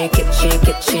it, shake it, shake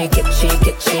it, shake it, shake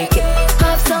it, shake it.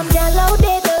 Have some yellow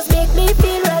daters make me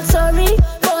feel real sorry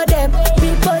for them.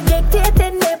 People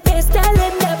dictating their pace,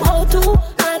 telling them how to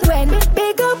and when.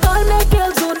 Big up all my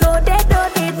girls who know they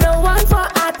don't need no one for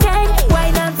a tank.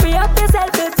 Wine and free up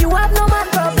yourself if you have no man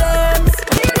problems.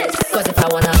 Cause if I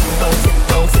wanna bounce it,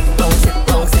 bounce it, bounce it,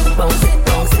 bounce it, bounce it,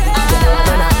 bounce it, you know I'm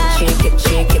gonna shake it,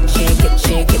 shake it, shake it,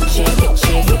 shake it, shake it,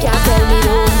 shake it. You can't tell me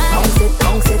no. Bounce it,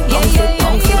 bounce it, bounce it,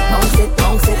 bounce it, bounce it,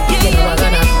 bounce it. You know I'm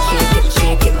gonna shake it,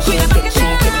 shake it, shake it,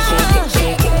 shake it, shake it,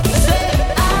 shake it.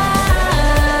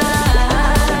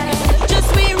 Just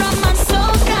we rum and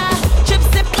soca, chip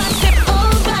sip and tip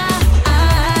over.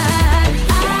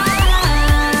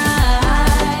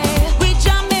 We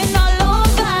jamming all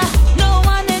over, no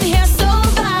one in here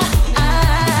sober.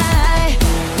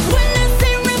 When I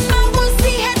say rim, I will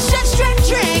see headshot straight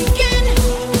drinking.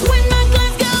 When my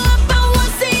glass go up, I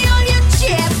will see all your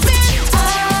chipping.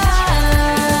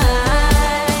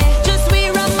 Just we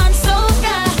rum and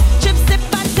soca, chip sip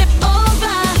and tip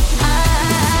over.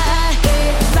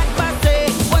 Black birthday,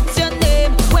 what's your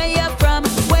name? Where you from?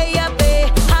 Where you be?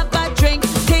 Have a drink,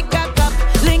 take a cup,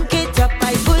 link it up,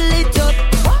 I pull it up.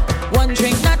 One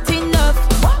drink not enough,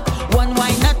 one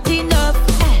wine not enough.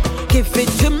 Give it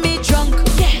to me drunk,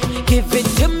 give it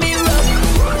to me rough.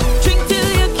 Drink till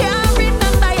you can't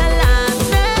remember your last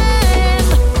name.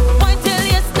 Wine till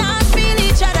you start feel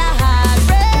each other heart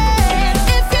break.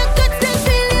 If you could still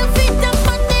feel your feet up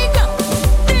on the ground,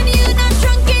 then you're not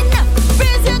drunk enough.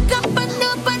 Raise your cup and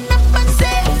open up and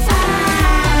say,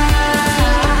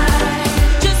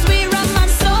 just we rum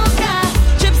and soca,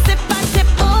 chip sip and tip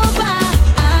over.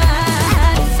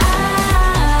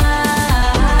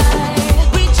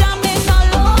 We jamming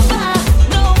all over,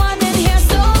 no one in here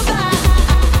sober.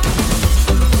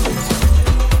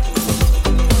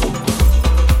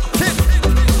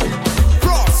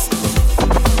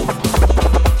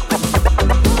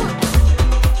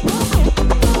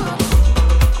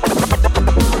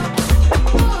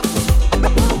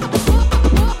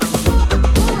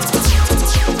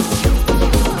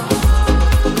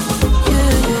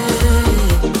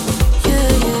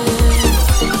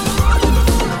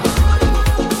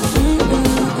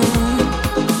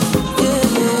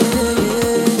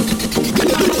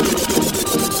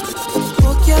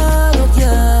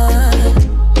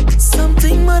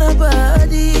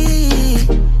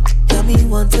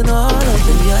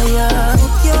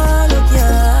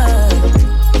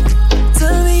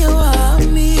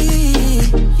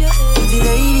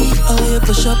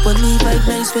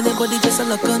 Just when everybody just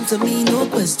look onto me, no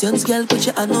questions, girl, put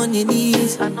your hand on your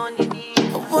knees.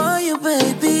 Why you,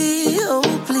 baby? Oh,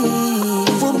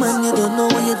 please. Woman, you don't know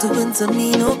what you're doing to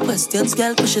me. No questions,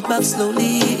 girl, push it back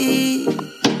slowly.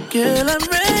 Girl, I'm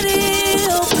ready.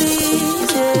 Oh,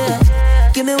 please,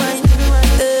 yeah. Give me wine, give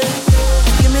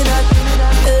me that,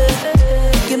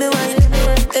 give me wine,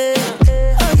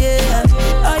 oh yeah,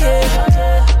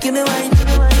 give me wine,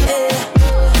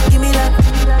 give me that,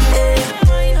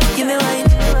 give me wine,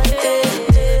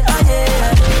 oh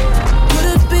yeah. Could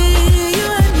it be you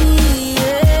and me?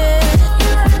 Yeah.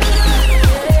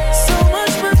 So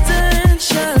much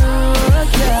potential,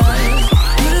 yeah.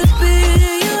 Could it be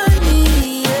you and me?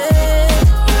 Yeah.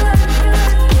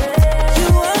 You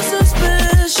are so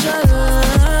special.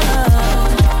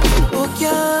 Oh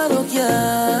God,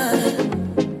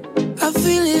 I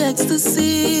feel the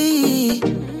ecstasy.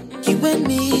 You and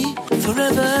me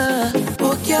forever.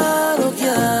 Oh God,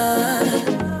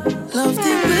 love the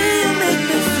way you make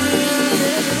me feel.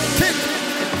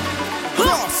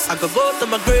 I go to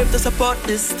my grave to support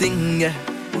this thing, yeah.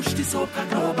 Push this soca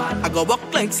global. I go walk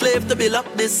like slave to build up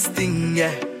this thing,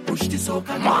 yeah. Push this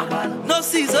soca global. No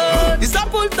season, it's a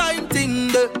full-time thing,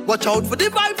 yeah. Watch out for the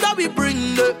vibes that we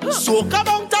bring, yeah. Soca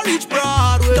bound to reach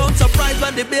Broadway. Don't surprise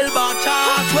when the billboard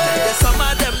chart. There's some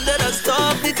of them that are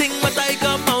stop the thing, but I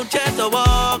come out here to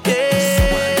walk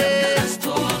it.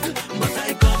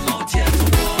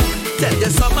 Tell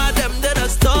you some of them that are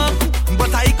stuck,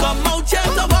 but I come out here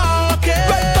to walk it.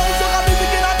 Right now, so I'm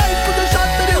begin a nice position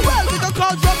to the world. We can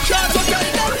call drop shots. So tell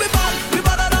them we bad, we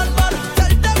badder than bad.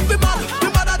 Tell them we bad, we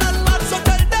badder than bad. So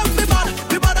tell them we bad,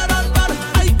 we badder than bad.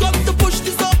 I come to push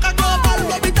this soca global.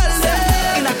 Let me tell them.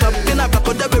 In a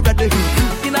club, they be ready.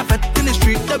 In a fete, in the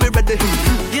street, they be ready.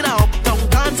 In a uptown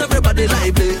dance, everybody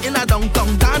lively. In a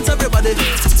downtown dance, everybody.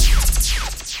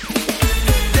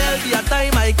 There'll be a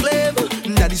time I claim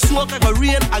that the soca go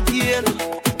rain again.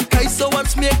 Kaiso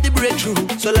wants make the breakthrough,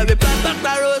 so let me plant back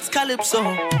the roads calypso.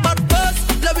 But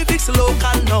first, let me fix the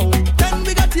local now. Then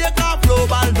we got take off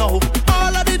global now.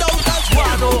 All of the doubters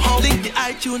wanna know how. Link the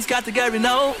iTunes category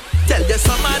now. Tell you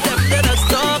some of them that are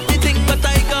stuck. They think but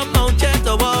I come out here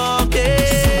to walk it.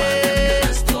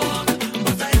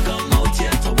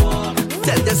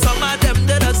 Tell you some of them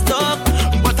that are stuck,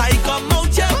 but I come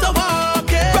out here to walk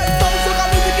it. Right now, so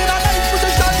I'm in a nice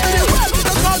position to the world. We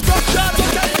can call drop shots. So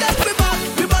tell them we bad,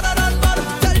 we badder than bad.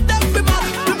 Tell them we bad,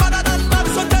 we badder than bad.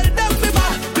 So tell them we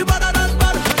bad, we badder than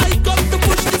bad. I come to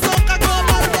push the soca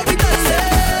global. Let me tell you.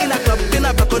 In a club, in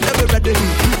a back, they be ready.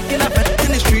 In a fete, in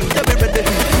the street, they be ready.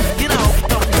 In a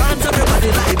uptown dance, everybody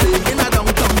lively. In a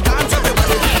downtown dance,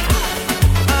 everybody.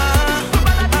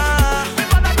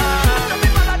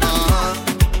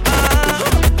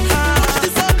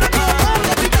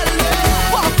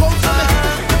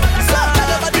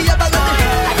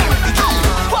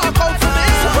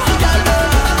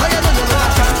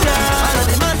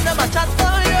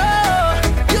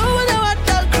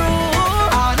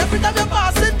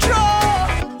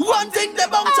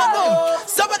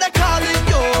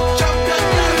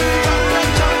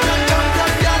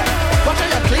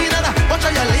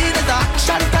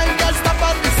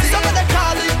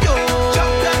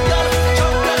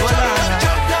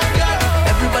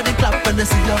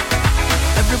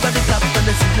 Everybody clap when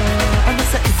they see you. And I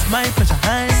say it's my pleasure.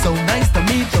 Hi. So nice to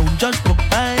meet you. Judge book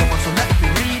time. So let me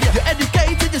read you. You're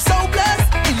educated, you're so blessed.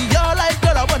 In your life,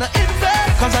 girl, I wanna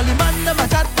invest. Cause all the man never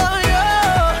chat for you.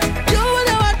 You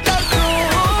wanna what to do.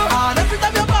 And every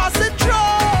time you pass it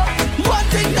through, one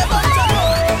thing they want to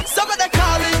know. Somebody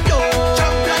calling you.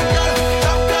 Champion girl,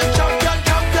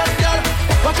 champion girl.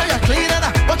 Watch how you're cleaning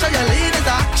up. Watch how you're leading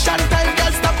up. Action time,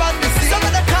 girl, stop on the scene.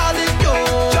 Somebody calling you.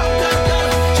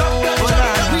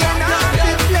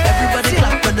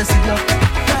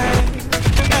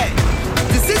 Hey,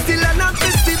 this is the land of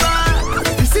festival.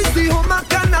 This is the home of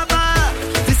carnival.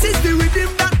 This is the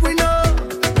rhythm that we know.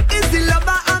 It's the love I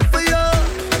have for you.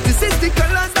 This is the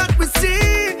colors that we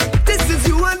see. This is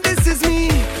you and this is me.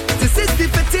 This is the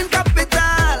fitting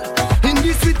capital. In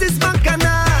the sweetest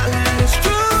bacchanal. It's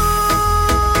true,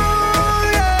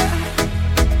 yeah.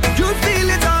 You feel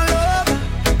it all over.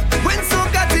 When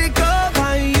soca take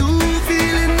over, you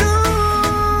feel it new.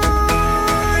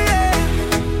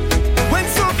 When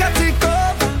soca take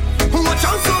over, watch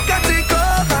out soca take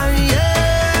over,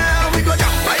 yeah. We go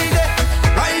jump right there,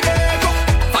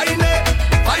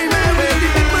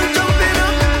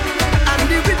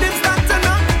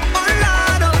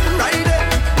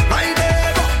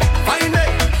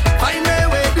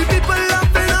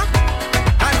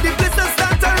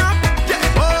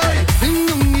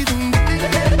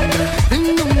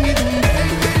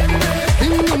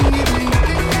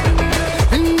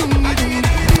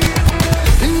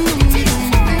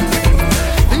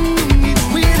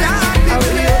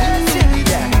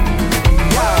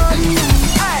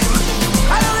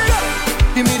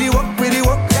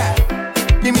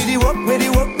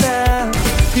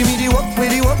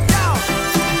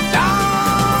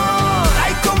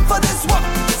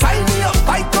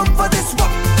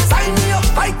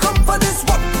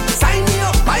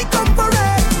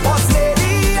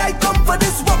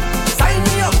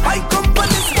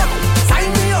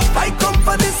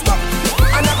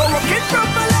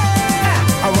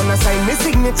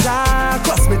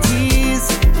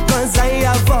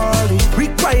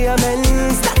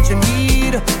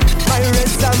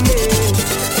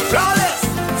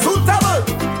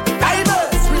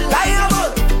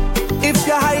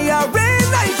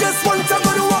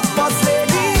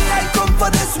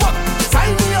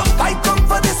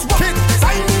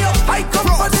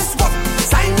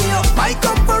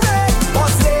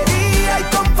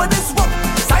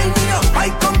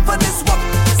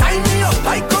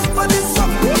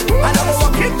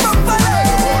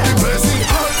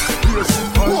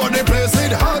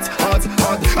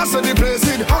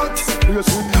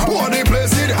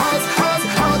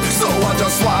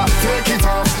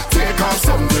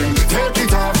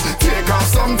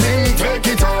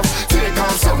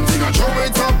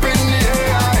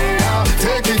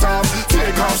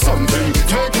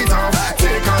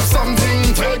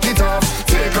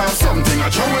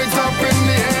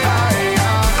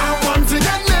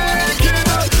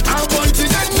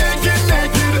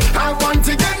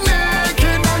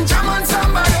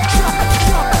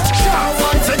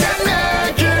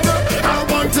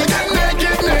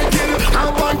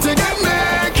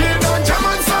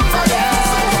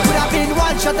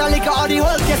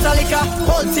 liquor.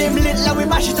 Whole team lit, now we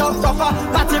mash it up proper.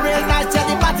 Party real nice, yeah,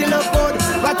 the party look good.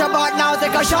 Right about now,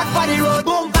 take a shot for the road.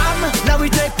 Boom bam, now we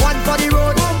take one for the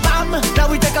road. Boom bam, now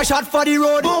we take a shot for the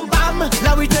road. Boom bam,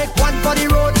 now we take one for the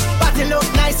road. Party look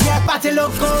nice, yeah, party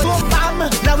look good. Boom bam,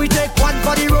 now we take one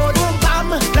for the road. Boom bam,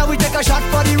 now we take a shot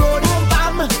for the road. Boom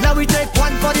bam, now we take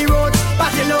one for the road.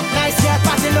 Party look nice, yeah,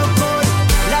 party look good.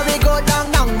 Now we go down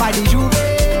by the Juve.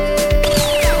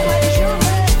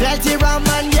 Plenty rum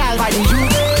and y'all by the Juve.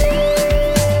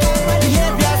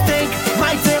 Behavior stink,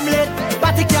 my team lit.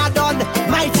 Party car done,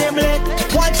 my team lit.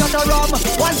 One shot of rum,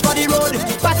 one for the road.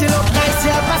 Party look nice,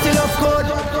 yeah, party look good.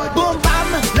 Boom bam,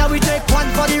 now we take one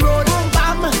for the road. Boom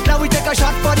bam, now we take a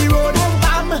shot for the road. Boom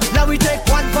bam, now we take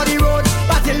one for the road.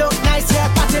 Party look nice, yeah,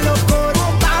 party look good.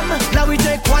 Boom bam, now we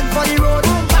take one for the road.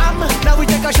 Boom bam, now we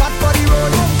take a shot for the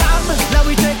road. Boom bam, now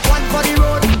we take one for the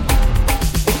road.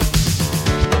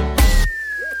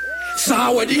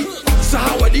 Sawadi,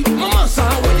 Sawadi, Mama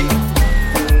Sawadi,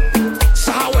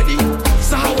 Sawadi,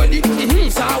 Sawadi,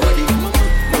 Sawadi,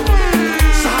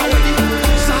 Sawadi,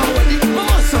 Sawadi,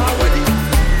 Mama Sawadi,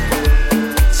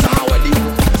 Sawadi,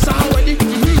 Sawadi,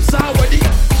 Sawadi.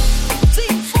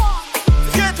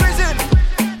 Get reason.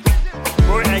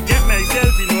 Boy, I get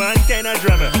myself in one kind of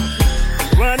drama,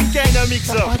 one kind of mix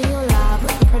up.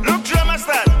 Look, drama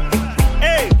style.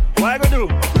 Hey, what I gonna do?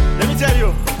 Let me tell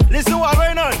you. Listen what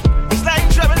going on.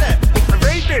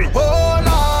 Oh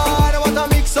Lord, what a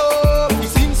mix up. He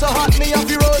seems so hot, me off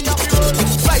the road.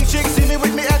 Side chick see me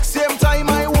with me ex same time.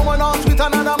 My woman out with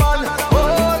another man.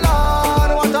 Oh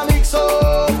Lord, what a mix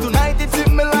up. Tonight it's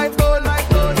in me life done.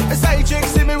 Side chick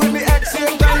see me with me ex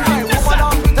same time. My woman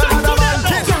out with another man.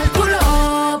 Girl pull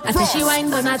up. I tell she wine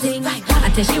for nothing. I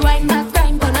tell she wine back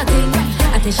time for nothing.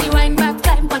 I tell she wine back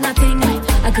time for nothing.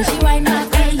 I tell she wine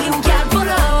back. Hey you girl pull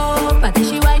up. I tell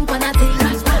she wine for nothing.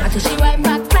 I tell she wine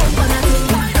back time for nothing.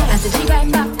 She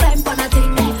wind back, time for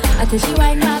nothing. Until she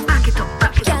wind back, back it up,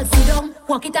 back it up. Girl, sit down,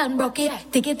 walk it and rock it,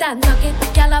 take it and knock it.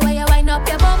 Girl, why you wind up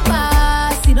your bumper?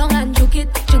 Sit down and juke it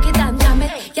and jam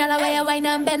it. Girl, why you wind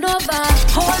and bend over?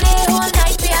 Whole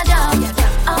night we a jam.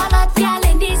 All that girl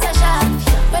in this session.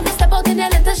 When they step out in their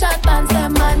little short pants,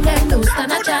 them man them no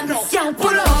stand a chance. Girl,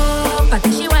 pull up.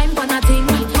 Until she wind for nothing.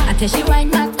 Until she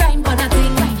wind back, time for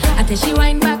nothing. Until she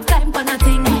wind back, time for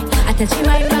nothing. Until she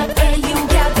wind back, hey you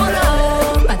girl, pull up.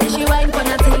 She wine for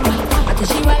nothing. Until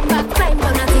she wine back, time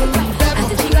for nothing.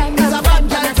 Until she wine back, time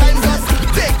for nothing.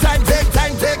 Take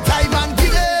time and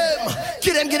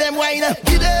give them wine.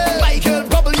 Give them, Michael,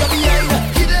 bubble your behind.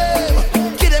 Give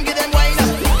them wine.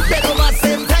 Bend over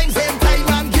same time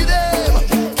and give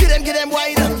them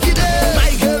wine. Give them,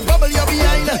 Michael, bubble your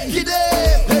behind. Give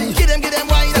them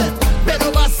wine. Bend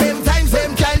over same time.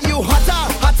 Can you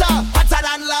hotter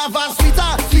than lava,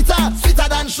 sweeter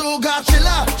than sugar,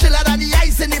 chiller than the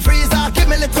ice in the freezer. Give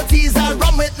me a little teaser,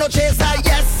 rum with no chaser.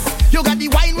 Yes, you got the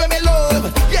wine where me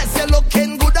love. Yes, you're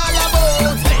looking good all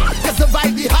about. You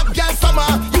survive the hot girl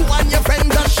summer. You and your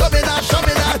friends are shove it out.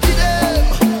 Give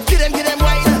them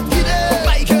wine. Give them,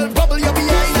 Michael, bubble your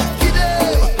behind. Give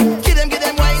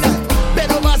them wine.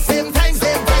 Bend over same time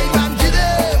and give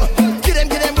them wine. Give them,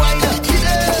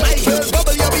 Michael,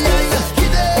 bubble your behind.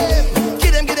 Give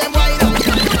them wine.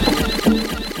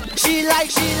 She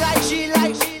like. Right. She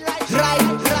like.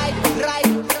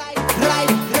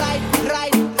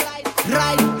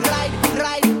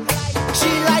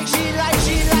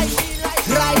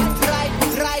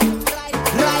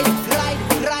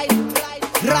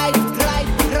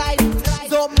 Right.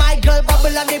 So my girl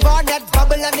bubble on the bonnet,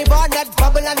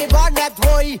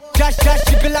 boy. Just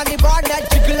jiggle on the bonnet.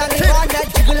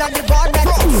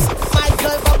 My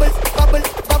girl bubble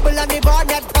on the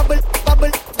bonnet,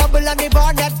 bubble on the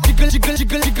bonnet.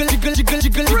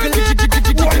 Jiggle.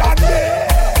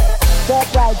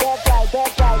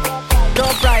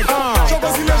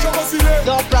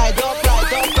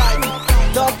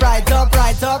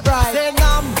 Don't pride. Say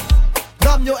nom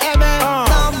you aimé.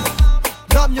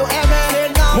 Nom you aimé.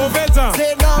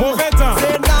 Say nom. Mauvais temps.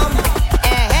 Say nom.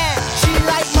 She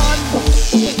like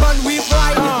man we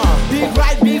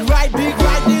ride. Big ride.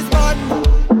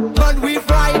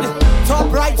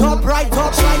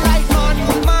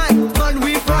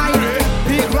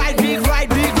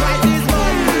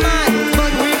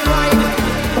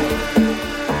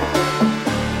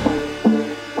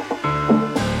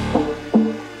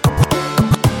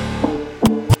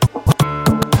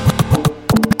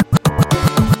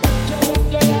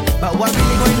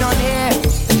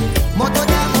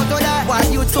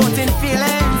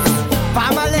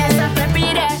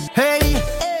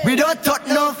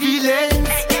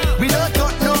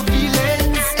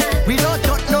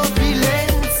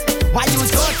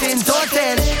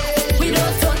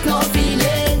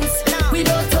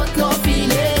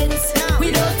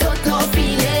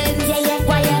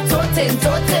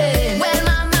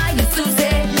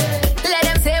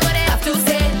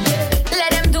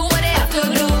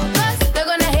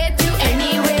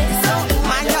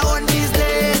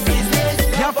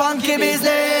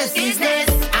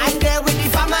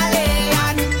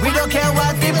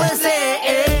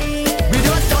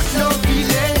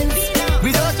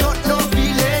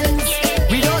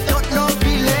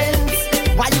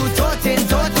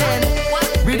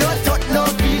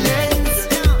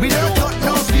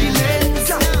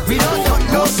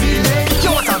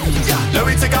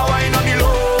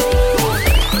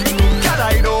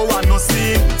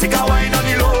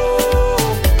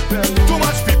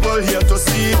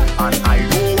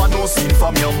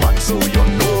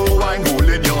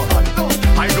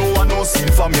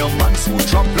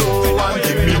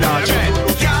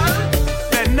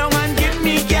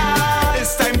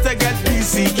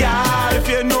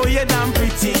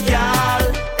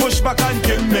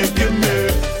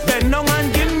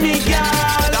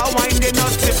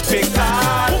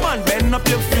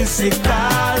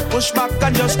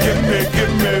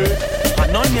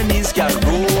 on your knees, girl,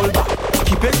 roll back.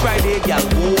 Keep it right there, girl,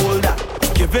 hold that.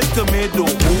 Give it to me,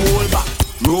 don't hold back.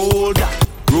 Roll that,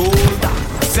 roll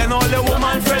that. Send all the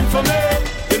woman friend for me.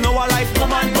 You know I like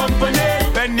woman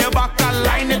company. Bend your back and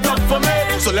line it up for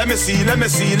me. So let me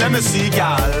see,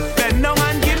 girl. Bend down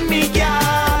and give me,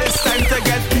 girl. It's time to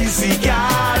get busy,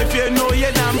 girl. If you know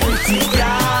you're damn pretty,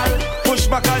 girl. Push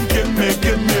back and give me.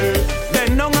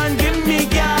 Bend down and give me,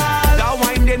 girl. That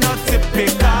wine, they not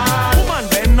typical. Woman,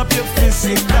 bend up your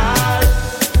physical.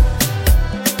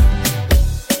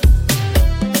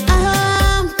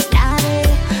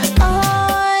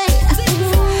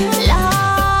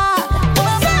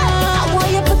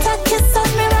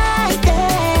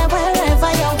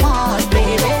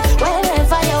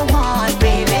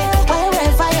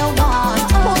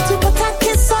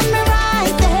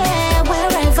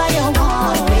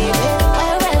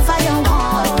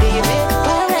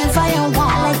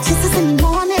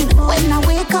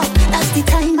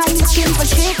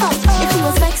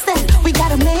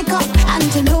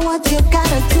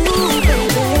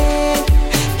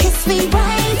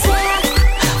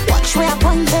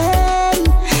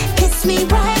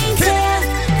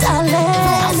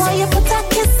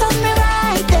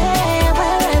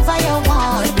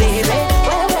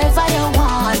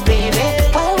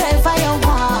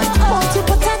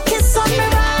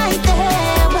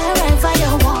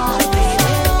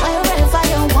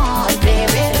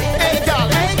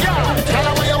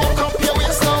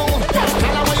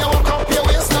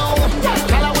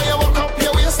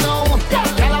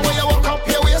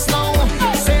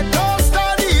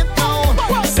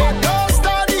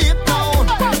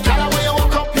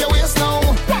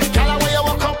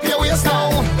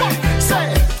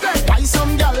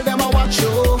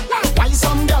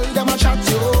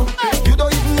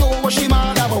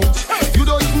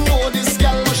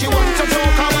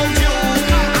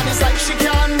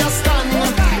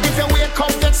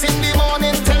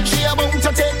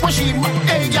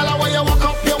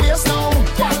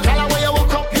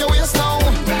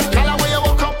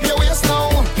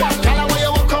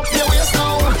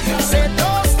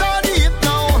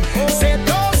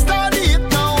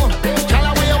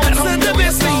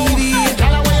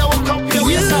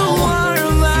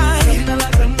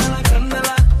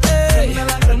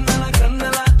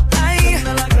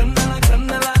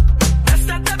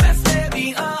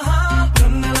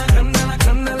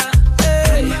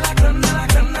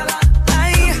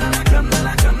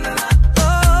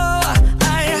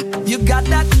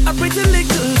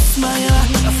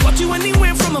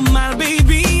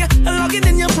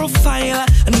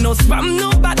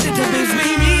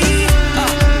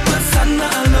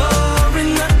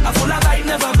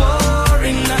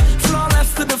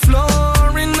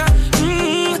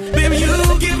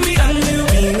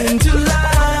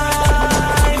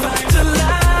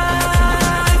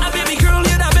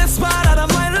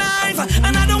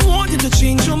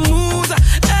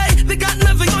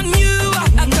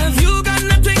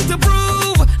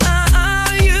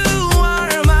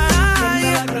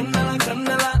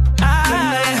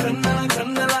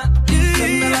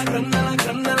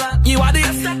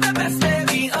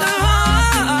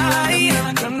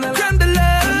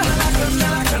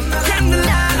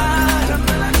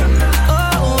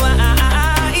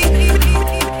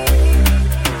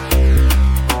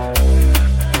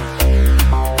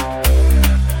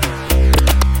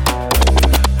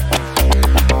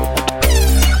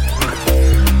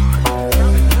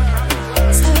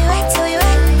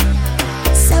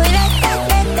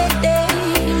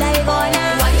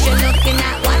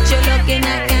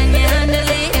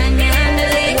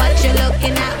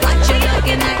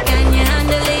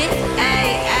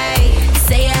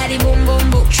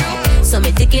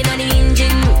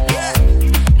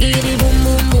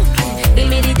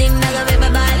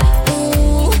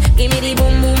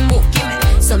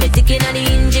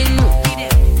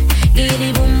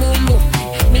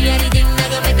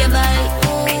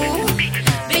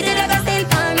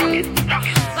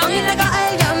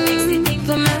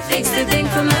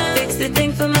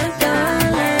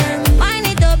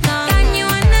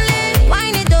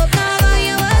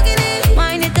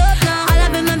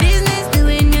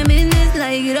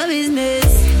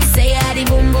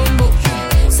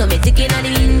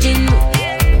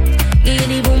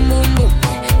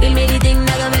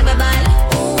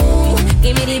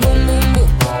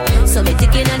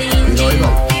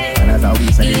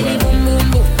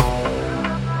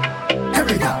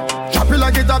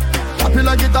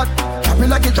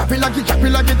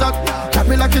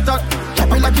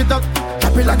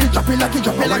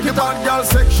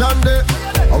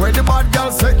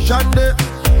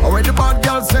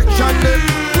 Section day.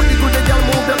 Good girl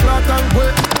move the flat and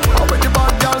quick. When the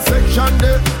bad girl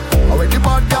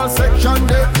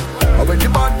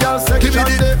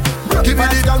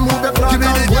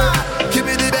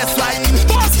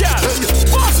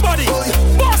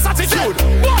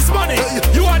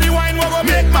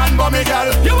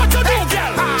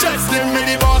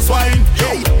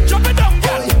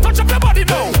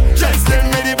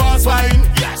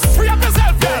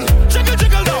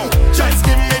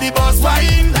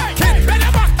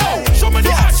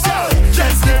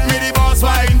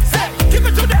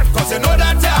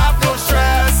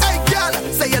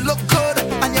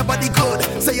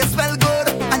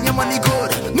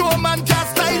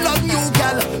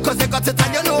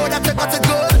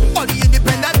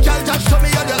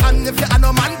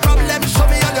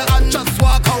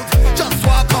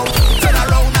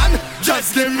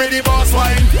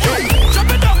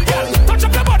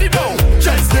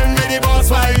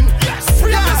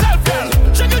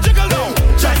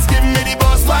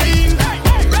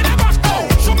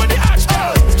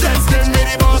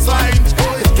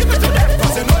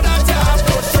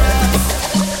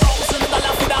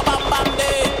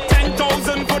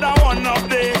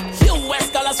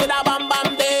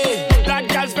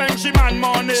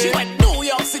money. She went New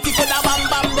York City for the Bam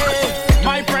Bam Day.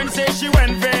 My friend say she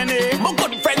went Venice. My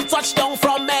good friend touched down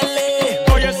from LA.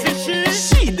 Oh, you see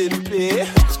she didn't pay.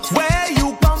 Where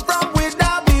you come from with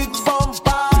a big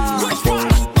bumper? Which one?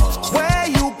 Where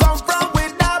you come from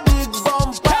with a big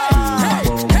bumper?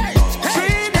 Hey.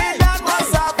 Trinidad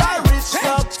must have a rich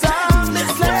doctor.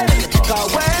 Let's let it go.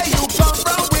 Where you come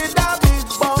from with a big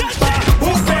bumper? Who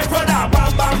paid for that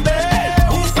Bam Bam Day?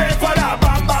 Who paid for that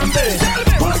Bam Bam Day?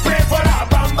 Who paid for that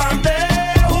Bam Bam Day?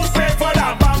 Who paid for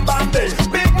that Bam Bam Day?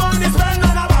 Big money spent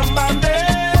on a Bam Bam Day.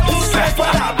 Who paid for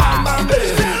that Bam Bam Day?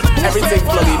 Everything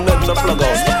plug in, nothing no plug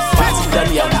out. Party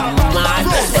done, yeah, man.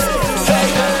 Hey,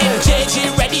 JG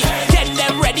ready, get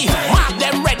them ready, mark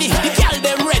them ready, the girl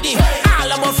them ready,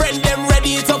 all of my friends them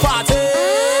ready to party.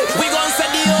 We gon' set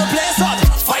the whole place on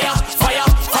fire, fire,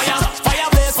 fire, fire,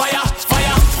 blaze, fire,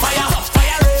 fire, fire,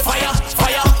 fire, fire,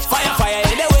 fire, fire, fire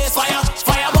in the waist, fire,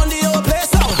 fire on the whole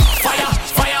place on fire,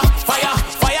 fire, fire,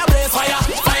 fire, blaze, fire,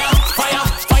 fire, fire,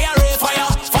 fire, fire,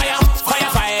 fire, fire,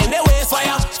 fire in the waist,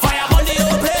 fire, fire on the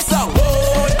whole place on.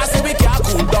 I say we can't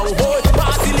cool down, boy.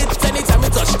 Party lit anytime we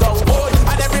touch down, boy.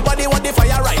 And everybody want the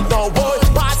fire right now, boy.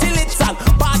 Party lit and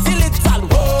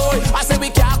boy. I say we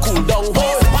can't cool down,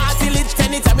 boy. Party lit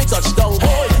anytime we touch down,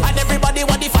 boy. And everybody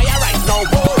want the fire right now,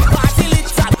 boy. Party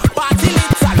lit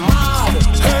and mad.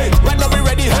 Hey, right now we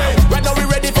ready, hey. Right now we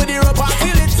ready for the road.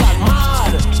 Party lit and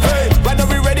mad. Hey, right now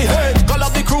we ready, hey. Call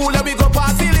up the crew, let me go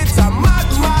party lit and mad,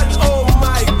 mad. Oh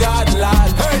my God,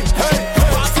 lad. Hey, hey,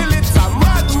 party lit and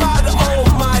mad, mad. Oh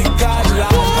my God,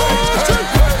 lad.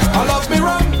 I love me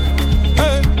rum,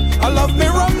 hey. I love me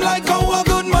rum like how a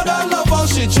good mother love all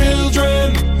she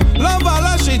children. Love all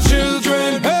of she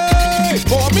children, hey.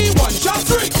 Pour me one shot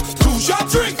drink, two shot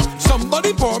drink.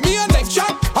 Somebody pour me a next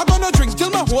shot. I'm gonna drink till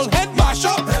my whole head mash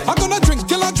up. I'm gonna drink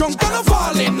till I'm drunk and I'm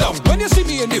falling down. When you see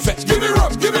me in the effect, give me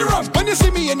rum, give me rum. When you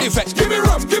see me in the effect, give me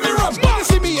rum, give me rum. When you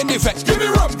see me in the effect, give me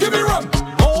rum, give me rum.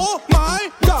 Oh my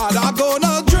God, I'm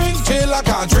gonna drink till I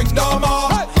can't drink no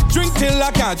more. Drink till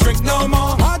I can't drink no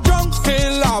more. I drunk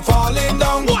till I'm falling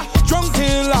down. Drunk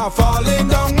till I'm falling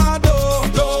down. I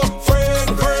don't afraid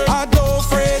hangover. I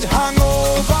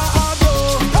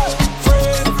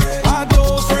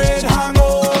don't afraid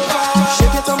hangover.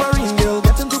 Shake it, tambourine girl,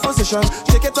 get into position.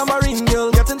 Shake it, tambourine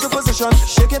girl, get into position.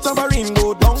 Shake it, tambourine,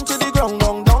 go down to the ground,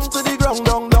 down to the ground,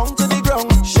 down to the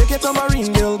ground. Shake it,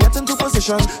 tambourine girl, get into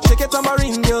position. Shake it,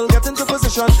 tambourine girl, get into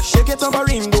position. Shake it,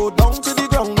 tambourine, go down to the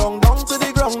ground, down to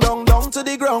the ground, down to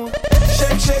the ground.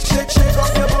 Shake, shake, shake, shake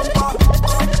off your bumper.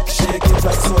 Shake it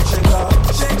like so, shake up.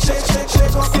 Shake, shake, shake,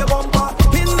 shake off your bumper.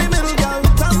 In the middle, girl,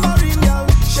 tambourine girl.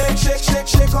 Shake, shake, shake,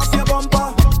 shake off your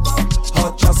bumper.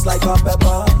 Hot just like a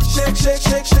pepper. Shake, shake,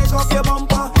 shake, shake off your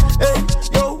bumper. Hey,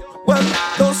 yo, well,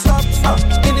 don't stop.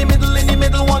 In the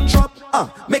middle, one drop.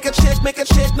 Make it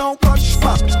shake, no clutch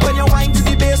back. When you wind to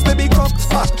the bass, baby, cock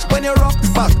back. When you rock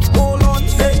back, hold on.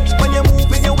 Hey, when you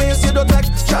move in your waist, you don't take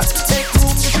shots. Make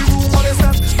room, if you room, all is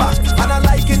step back. And I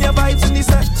like in your vibes in the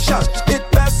section. It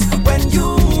best when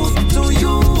you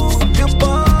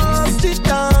bust it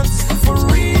dance for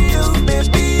real,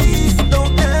 baby.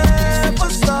 Don't ever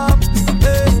stop.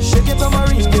 Hey, shake it,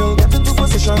 tambourine girl, get into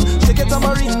position. Shake it,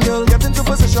 tambourine girl, get into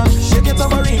position. Shake it,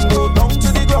 tambourine, go down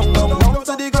to the ground, down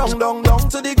to the ground, down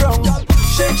to the ground.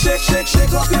 Shake, shake, shake,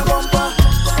 shake off your bumper.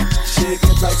 Shake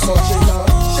it like so, shake up.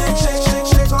 Shake, shake, shake,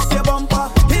 shake off your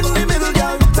bumper. In the middle,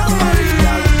 girl, tambourine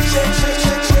girl. Shake, shake,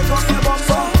 shake, shake off your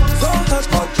bumper. So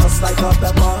hot, just like a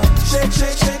pepper. Shake,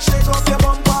 shake, shake, shake off your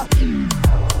bumper.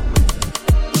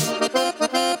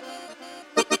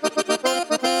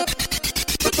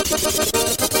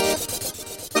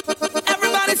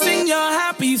 Everybody sing your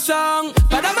happy song.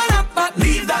 Ba-da-ba-da-ba,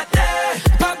 leave that day.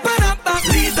 Ba-ba-da-ba,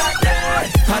 leave that day.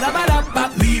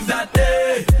 Ba-da-ba-da-ba, leave that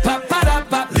day.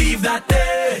 Ba-ba-da-ba, leave that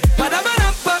day.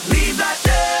 Ba-da-ba-da-ba, leave that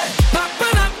day.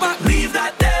 Ba-ba-da-ba, leave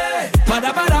that day.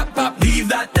 Ba-da-ba-da-ba, leave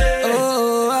that day.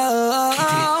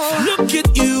 Look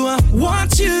at you,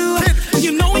 want you.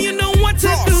 You know what to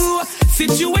do.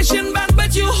 Situation bad,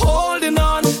 but you holding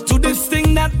on to this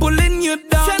thing that pulling you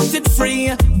down. Set it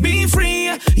free, be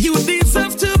free. You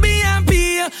deserve to be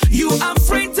happy. You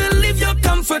afraid to leave your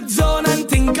comfort zone and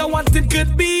think of what it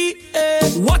could be.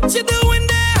 What you doing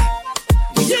there?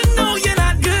 You know you're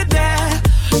not good there.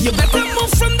 You better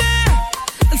move from there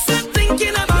and start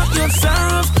thinking about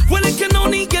yourself. Well, it can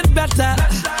only get better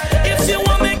if you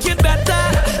want to make it better.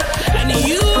 And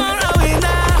you are a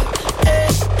winner.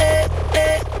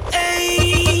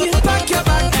 Pack your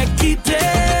bag and get it.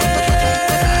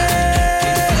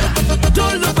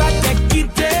 Don't look back and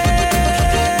get it.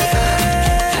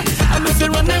 I'm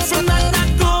running from that, not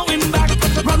going back.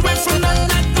 Run away from that,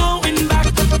 not going back.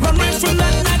 Run away from that.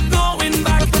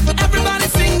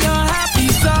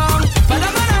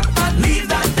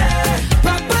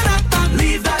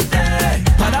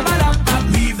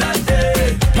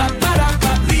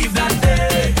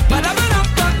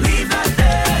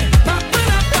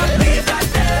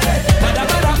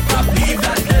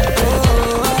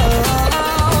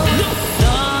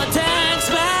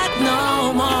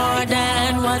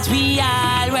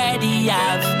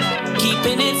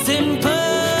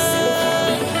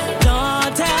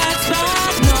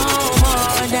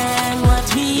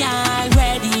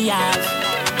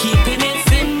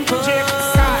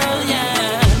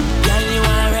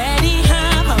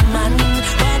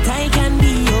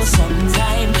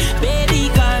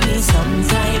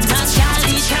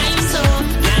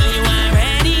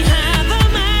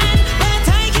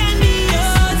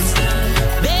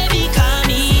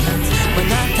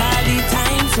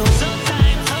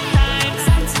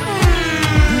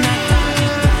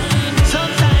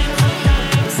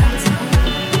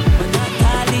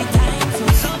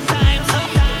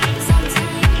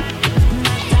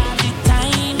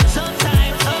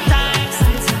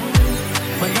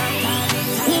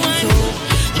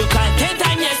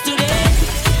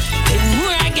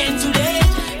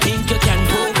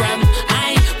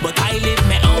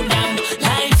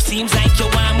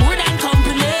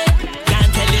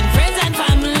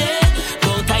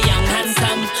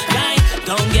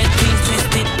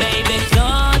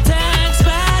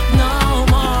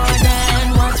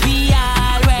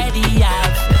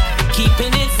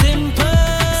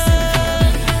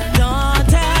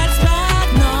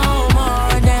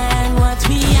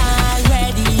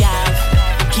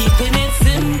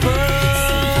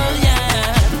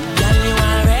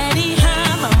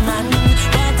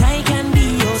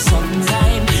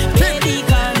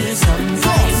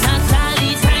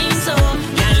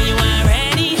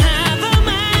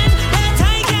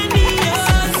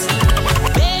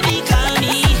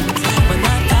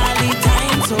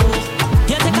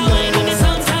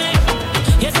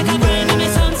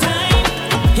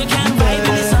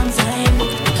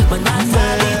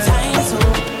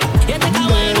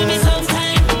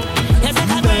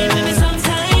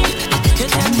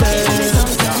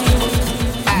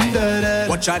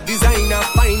 a designer,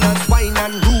 finance, wine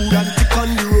and rude and tick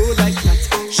on the road like that.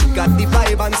 She got the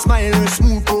vibe and smile, her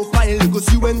smooth profile. You go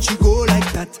see when she go like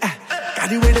that. Got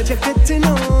the way that you're getting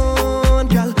on,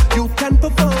 girl. You can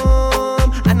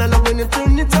perform, and I love when you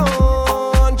turn it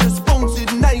on. Just bounce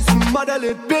it nice and model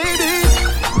it, baby.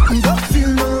 Don't feel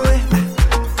no way,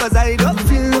 'cause I don't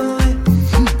feel no way.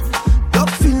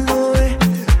 Don't feel no way.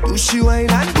 Do she wine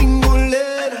and dingle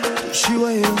it? Do she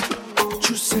wine up?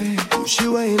 Juicy. Do she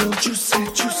wine up? Juicy,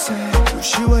 juicy. Do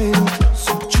she wine up?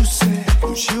 So juicy.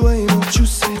 Do she wine up?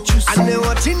 Juicy, juicy. And they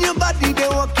watching your body, they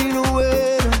walking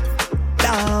away.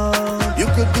 Down. You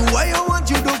could do what you want,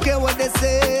 you don't care what they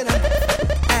say.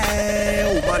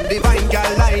 Hey, woman divine,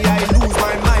 girl, I lose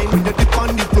my mind when you dip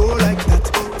on the floor like that.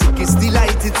 It's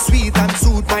delight, it's sweet and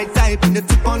soothe my type. And you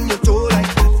tip on your toe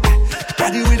like that.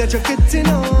 Got the way that you're getting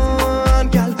on,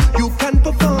 girl. You can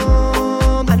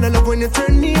perform, and I love when you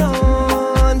turn me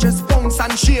on. Just bounce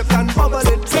and shake and bubble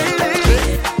it,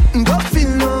 baby. Don't feel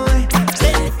no way,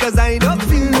 'cause I don't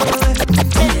feel no way.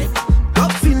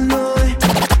 Don't feel no way.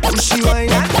 She wine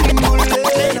and tingle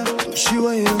later. She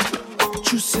wine up,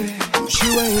 juicy. She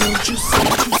wine up, juicy,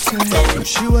 juicy.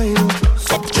 She wine up,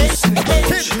 so juicy.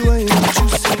 She wine up,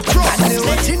 juicy. And they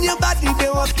watching your body, they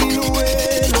walking away.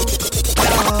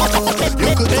 You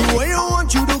could do what you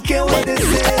want, you don't care what they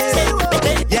say.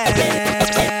 Yeah.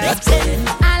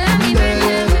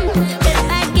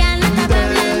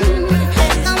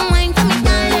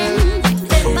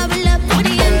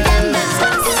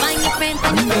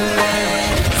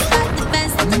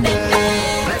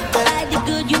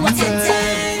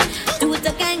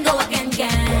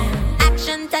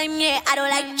 I don't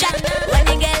like chat. When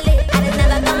you get lit, I just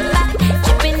never come back.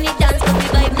 Tripping the dance, cause we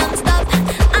vibe non-stop.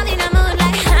 I'm in a mood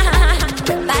like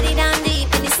body down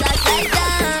deep in the slot like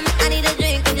damn. I need a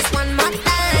drink and just one more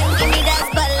time. Give me that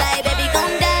spotlight, baby,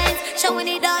 come dance. Showing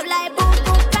it up like boom,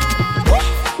 boom,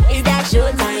 pow. Is that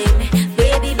showtime?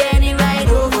 Baby, bend it right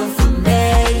over for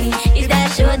me. Is that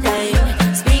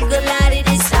showtime? Speak a lot, it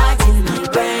is hard in my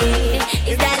brain.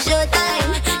 Is that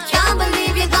showtime? Can't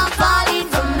believe you gon' fall in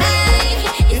for me.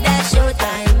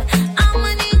 Showtime.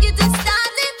 I'ma need you to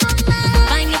start it for me.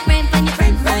 Find your friend, find your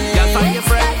friend, friend. Yeah, find your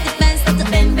friend. Start the band, start the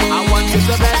band, band. I want you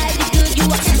to bend. Ride it good, you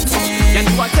a 10, 10. Yeah,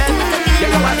 you a 10.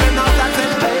 Yeah, you a 10 out of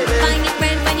 10, baby. Find your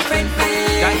friend, find your friend,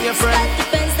 friend. Find your friend. Start the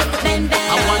band, start the band,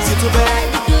 band. I want you to bend.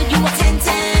 Ride it good, you a 10,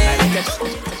 10.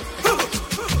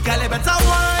 Girl, you better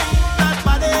wine that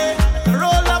body.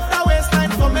 Roll up the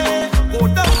waistline for me. Go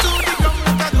down to the ground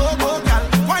like a go-go, girl.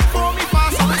 Wine for me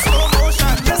fast on slow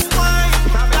motion. Just wine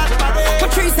that body.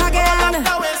 Patrice again. Roll up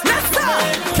the waistline for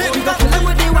me. We got to live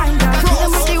with the wine, girl. Kill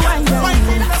them with the wine, girl.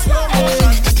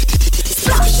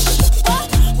 Splash.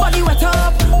 Body wet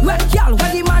up. Wet girl,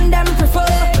 where the man them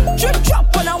prefer. Drip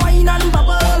drop on a wine and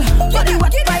bubble. Body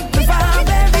wet like the fire,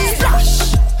 baby. Splash.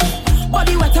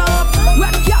 Body wet up.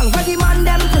 Wet girl, where the man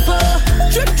them prefer.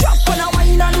 Drip drop on a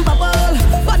wine and bubble.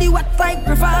 Body wet like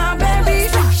the fire, baby.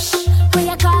 Splash. What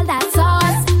you call that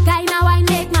sauce? Kinda wine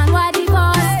make man what it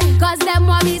cost. 'Cause them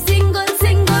want me single,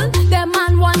 single. Them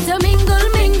man want to mingle,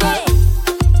 mingle.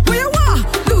 Where you are?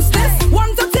 Loose this.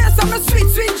 Want to taste some of the sweet,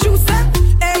 sweet juice, eh?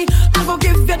 Hey, I go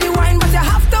give you the wine, but you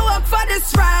have to work for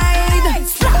this ride.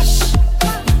 Splash.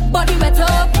 Body wet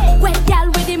up. Wet gal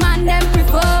with the man them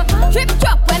prefer. Trip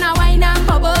drop when I wine and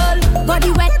bubble.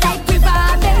 Body wet like river,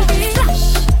 baby. Splash.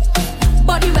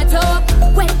 Body wet up.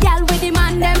 Wet gal with the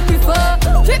man them prefer.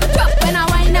 Trip drop when I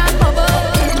wine and bubble.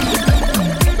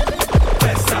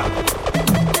 Fessa.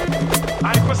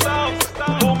 Microsoft,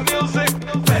 home music,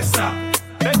 Fessa.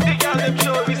 Let the girl them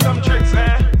show me some tricks,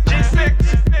 eh? G6,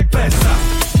 Fessa.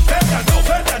 Fessa do,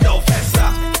 Fessa.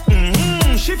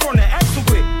 She from the X to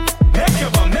quit. Make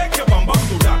your bum bum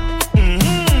do that.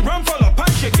 Run full up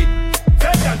and shake it.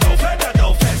 Fessa do,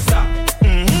 Fessa.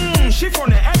 She from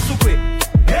the X to quit.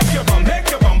 Make your bum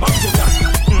bum do that.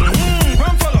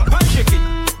 Run full up and shake it.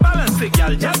 Balance it,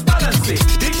 girl, just balance it.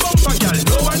 Big bumper, girl,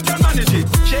 no one can manage it.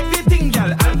 Shake the thing,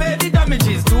 girl, and pay the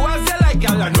damages. Do as you like,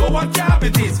 girl, I know what your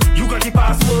habit is. You got the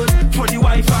password for the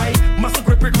Wi-Fi. Must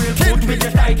grip it real good with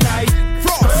your tight light.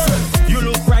 You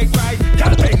look right.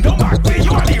 Girl, bend the back way,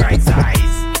 you are the right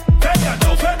size. Feather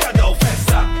do,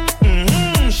 Fessa.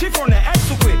 She from the X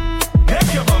to quit.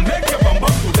 Make your bum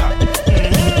bum do that.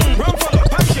 Run for the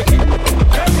punch, shake it.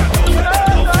 Feather do,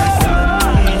 Fessa.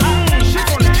 She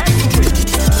from the X to quit.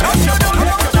 Make your bum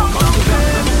bum do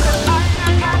that.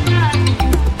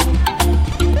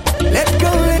 Let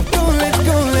go, let go, let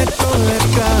go, let go, let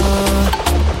go.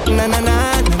 Na na na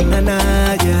na na,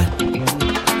 yeah.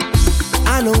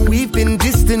 I know we've been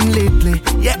distant lately.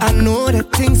 Yeah, I know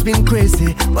that things been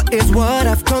crazy, but it's what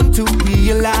I've come to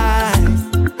realize.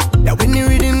 That when the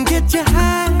rhythm get you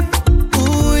high,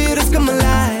 ooh, you just come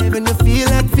alive. And you feel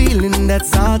that feeling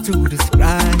that's hard to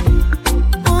describe.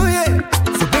 Oh yeah.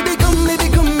 So baby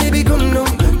come now.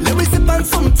 Let me sip on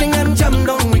something and jam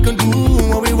down. We can do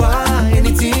what we want,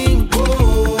 anything.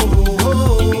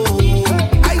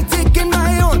 I taking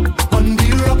my own on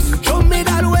the rocks. Show me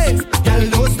that wave, girl,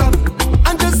 don't stop.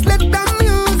 And just let the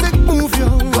music move you.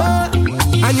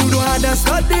 And you don't have to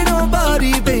study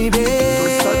nobody, baby.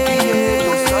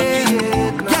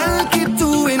 Girl, keep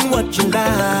doing what you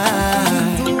like.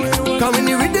 Come when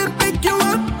the rhythm pick you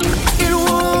up, it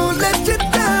won't let you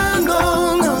down.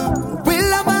 No, no.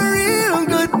 We'll have a real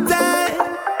good time.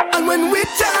 And when we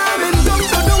jamming, dum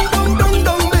dum dum dum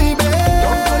dum, baby.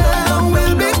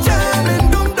 We'll be jamming,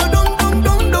 dum dum dum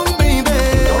dum dum, baby.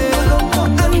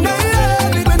 And I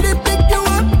love it when they pick you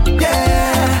up,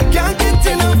 yeah. Can't get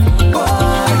enough. Oh,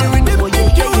 when the rhythm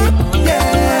pick you up,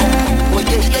 yeah. Oh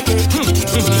yeah, yeah,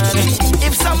 yeah.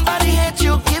 If somebody hate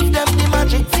you, give them the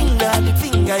magic finger,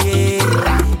 yeah.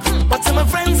 But to my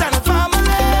friends and the family,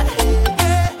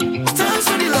 yeah. Thanks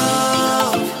for the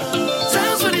love,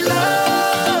 thanks for the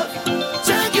love.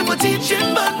 Thank you for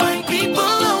teaching bad mind people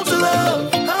how to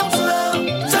love, how to love.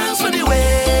 Thanks for the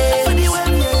way,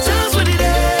 thanks for the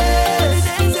days.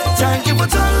 Thank you for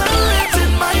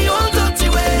tolerating my own dirty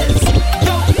ways.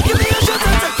 Yo, give me a shot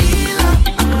of tequila.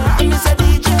 And Mr.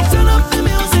 DJ, turn up the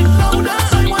music louder.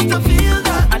 I want to feel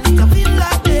that, I need to feel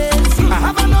like this. I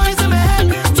have a noise in my head,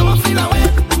 don't feel away.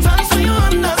 Thanks for your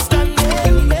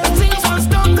understanding. Things was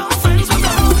done, no friends was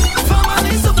around.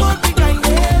 Family support behind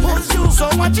it. So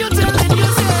what you telling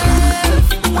yourself?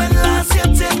 When last you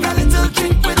take a little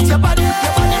drink with your body,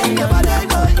 your body,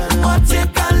 or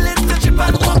take a little chip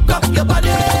and walk up your body.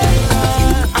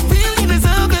 I feel you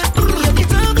deserve it.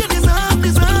 You deserve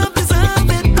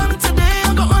it. And today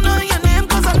I'm gonna honor your name,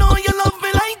 cause I know you love me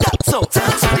like that. So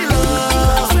thanks for the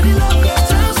love,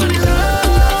 thanks for the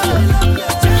love.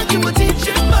 Thank you for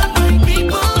teaching bad mind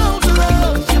people how to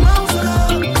love,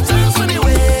 Thanks for the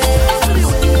way,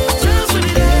 thanks for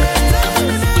the days.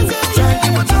 Thank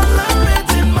you for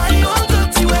tolerating my own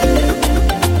dirty way.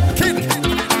 Kid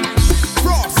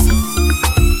Frost.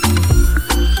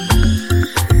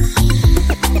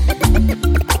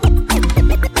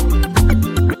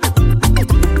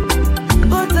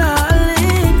 Oh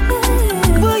darling,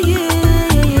 oh yeah,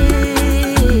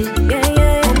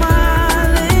 oh my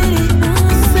lady.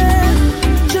 Said,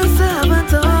 just haven't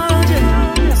told you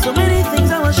so many things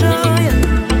I want to show you.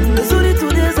 It's only 2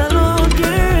 days alone,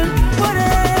 girl.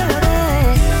 Whatever,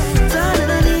 darling,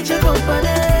 I need your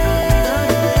company.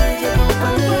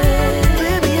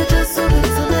 Baby, you're just so good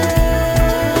to me.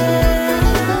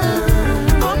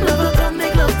 Come love, come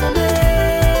make love to me.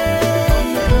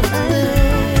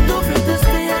 Don't feel this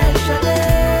thing extra day.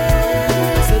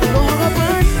 So we go have a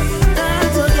fun,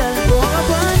 dance, oh girl, we go have a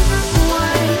fun.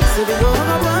 Why? So we go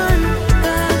have a fun,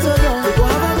 dance, oh girl, we go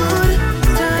have a good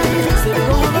time. So we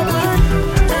go have a fun,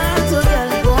 dance, oh girl,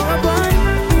 we go have a fun.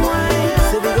 Why?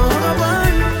 So we go have a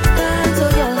fun, dance, oh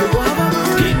girl, we go have a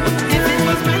good. If it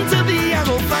was meant to be, I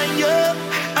go find you.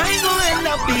 I ain't gonna end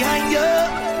up behind you.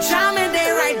 Charming, they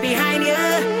right behind you.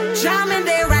 Charming,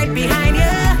 they right behind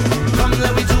you. Come,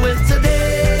 let me do it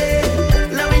today.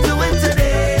 Let me do it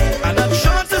today. And I'm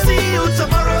sure to see you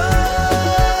tomorrow.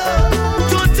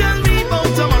 Don't tell me about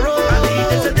tomorrow. I need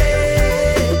it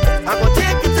today. I will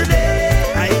take it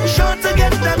today. I ain't sure to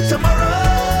get that tomorrow.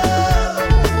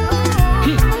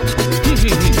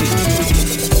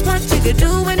 What you could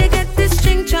do when you get this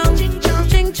ching chong, ching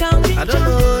chong. I don't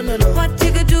know, no. What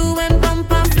you could do when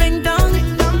bumper fling down,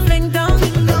 fling down.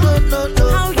 No.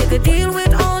 How you could deal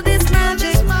with all this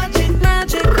magic.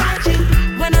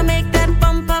 When I make that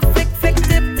bumper flick,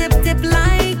 dip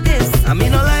like this. I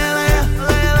mean, no liar.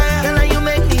 Girl, you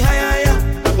make me higher.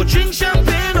 I will drink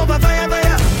champagne over fire.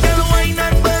 Girl, wine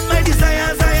and burn my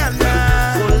desires.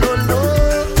 Oh, no.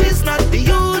 It's not the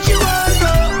usual,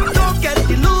 no. Don't get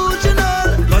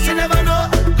delusional. Cause you never know.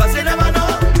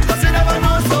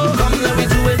 So come, let me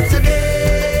do it today.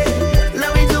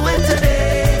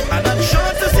 And I'm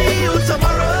sure to see you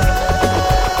tomorrow.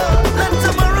 Let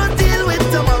tomorrow deal with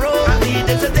tomorrow. I need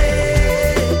it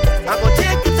today. I will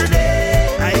take it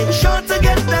today. I ain't sure to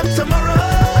get that tomorrow.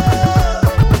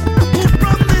 Who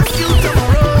promised you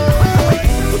tomorrow?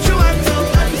 Put your hands up.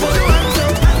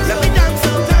 Let me dance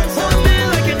up. Hold me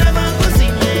like you never ever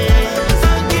seen me.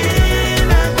 Again.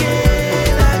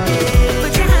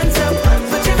 Put your hands up.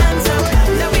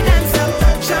 Let me dance up.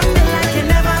 Charming like you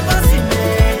never ever seen me.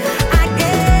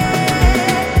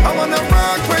 I wanna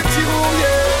rock with you,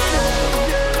 yeah.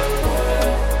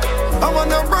 I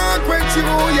wanna rock with you,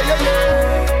 yeah.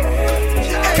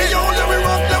 Hey, yo, let me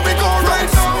rock, let me go.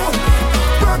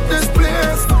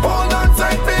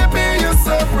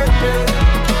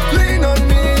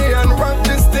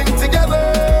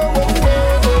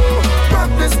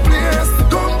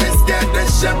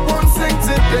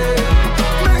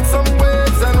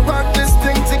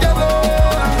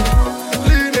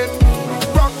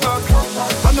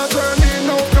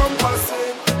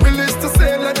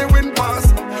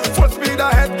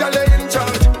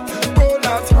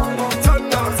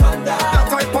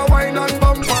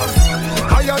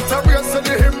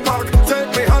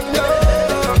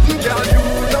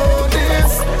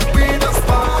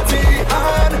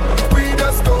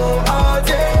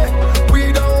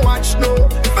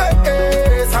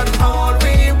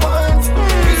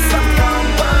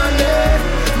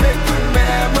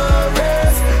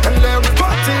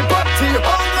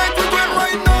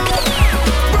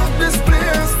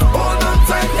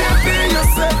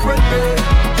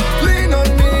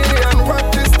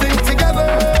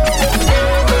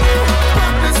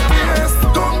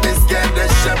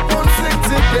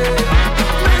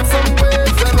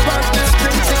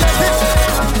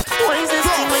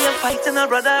 fighting a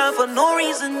brother. For no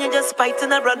reason, you just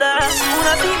fighting a brother. Soon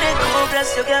as you make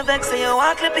progress, you get vexed. Say you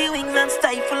walk clippy wings and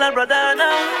stifle a brother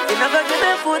now. You never give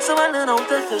me food, so I learn how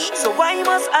to fish. So why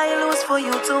must I lose for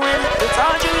you to win? With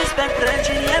all due respect,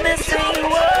 Reggie, and me sing,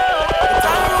 whoa. It's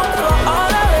all room for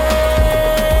all of it.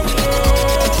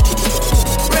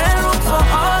 Red room for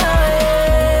all of it.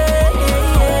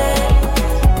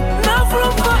 Enough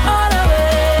room for all of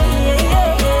it.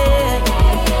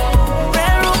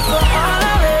 Red room for all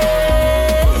of it.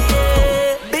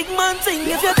 Big man thing,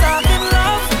 if you're talking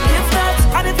love, give that.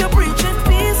 And if you're preaching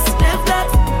peace, live that.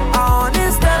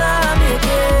 Honest that I make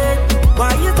it.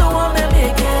 Why you don't want me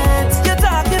make it? You're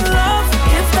talking love,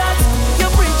 give that.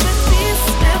 You're preaching peace,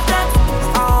 live that.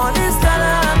 Honest that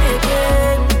I make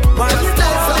it. Why you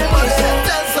don't want me make it?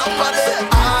 Tell somebody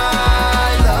I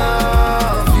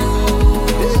love you.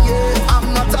 I'm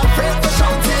not afraid to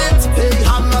shout it.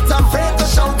 I'm not afraid to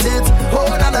shout it. Oh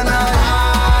na na na.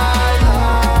 I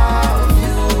love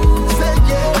you.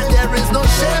 And there is no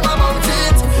shame about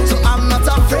it. So I'm not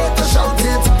afraid to shout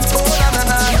it. Oh na na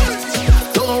na.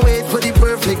 Don't wait for the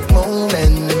perfect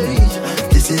moment.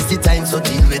 This is the time, so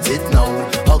deal with it now.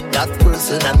 Hug that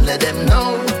person and let them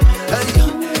know.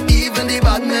 Even the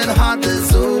bad man heart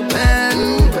is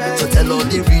open. So tell all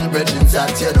the real brethren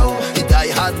that you know the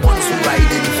die hard ones who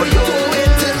riding for you. Don't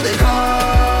wait till they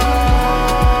come.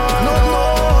 No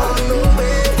more.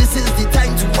 This is the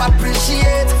time to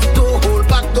appreciate. Don't hold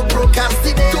back, don't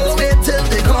procrastinate. Don't wait till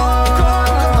they come.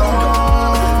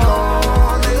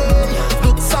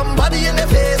 Look somebody in the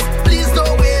face. Please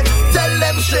don't wait. Tell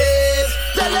them straight.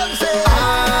 Tell them say I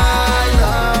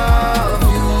love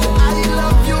you. I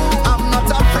love you. I'm not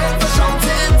afraid to shout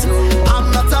it. I'm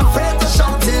not afraid to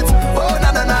shout it. Oh na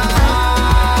na na.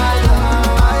 I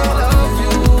love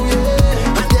you.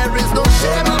 Yeah. And there is no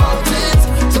shame about it.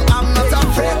 So I'm not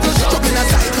afraid to shout it.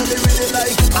 I really really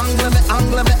like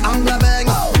angle bang.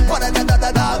 What a da da da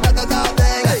da da da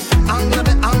bang. Angle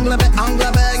bang.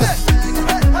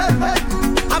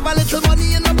 Have a little money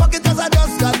in my pocket 'cause I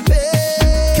just got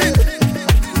paid.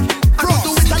 I could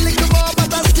do it a little more,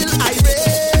 but I'm still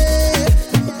irate.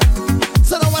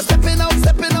 So now I'm stepping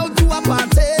out to a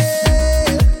party.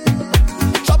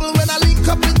 Trouble when I link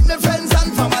up with my friends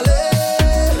and family.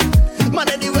 Man,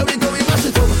 anywhere we go, we mash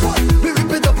it up. We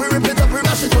rip it up, we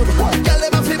mash it up. Girl,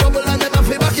 them a fi bubble and them a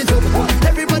fi back it up.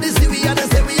 Everybody see we and they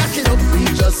say we act it up. We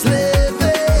just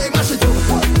living, mash it up.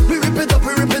 We rip it up,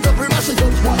 we mash it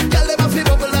up. Girl, them a fi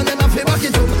bubble and them a fi back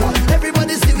it up.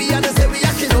 Everybody see we and they say we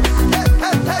act it up.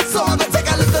 So I'm gonna take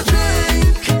a little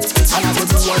drink, and I'm gonna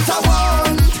do what I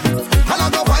want, and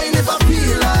I'm gonna wine if I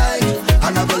feel like,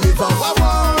 and I'm gonna live how I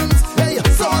want. Hey,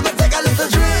 so I'm gonna take a little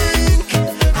drink,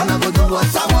 and I'm gonna do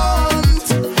what I want,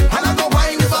 and I'm gonna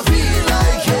wine if I feel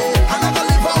like, yeah, and I'm gonna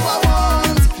live how I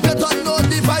want. You don't know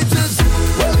the fighters.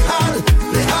 Work hard,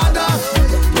 play harder.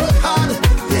 Work hard,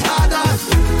 play harder.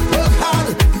 Work hard,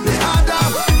 play harder.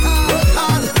 Work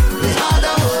hard, play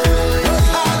harder. Work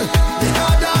hard, play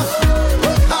harder.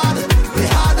 Work hard, play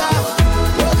harder.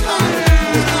 Work hard,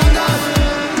 play harder.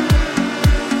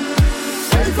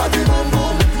 Hey, fatty boom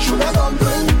boom, sugar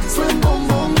dumpling, sweet boom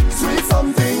boom, sweet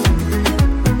something.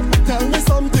 Tell me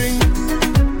something.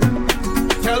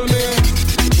 Tell me,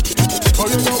 how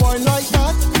you go wine like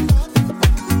that?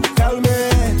 Tell me,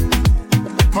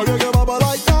 how you go bubble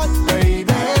like that,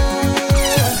 baby?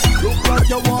 Look like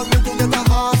you want me to get a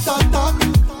heart attack.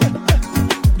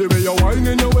 The way you wine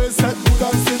in your waist, set good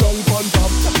and sit down on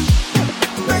top.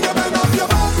 Then you bend up your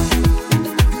back,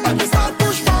 and you start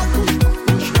push back.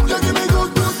 You give me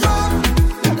good love.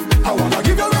 I wanna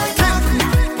give you right back.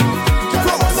 You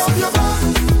bend up your back,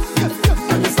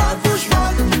 and you start push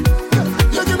back.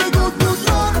 You give me good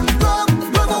love.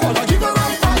 I wanna give you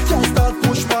right back. Just start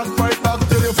push back, right back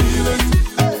till you feel it.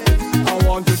 I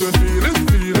want you to feel it,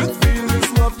 feel this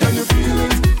love. Can you feel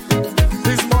it?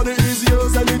 This body is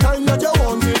yours anytime that you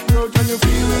want it, girl. Can you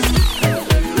feel it?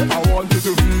 I want you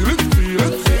to feel it, feel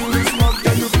this love.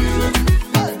 Can you feel it?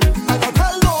 And I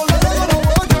tell no lie, I'm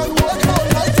gonna work all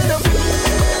night till you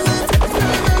feel it.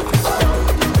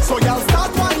 So y'all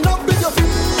start wind up if you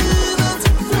feel it.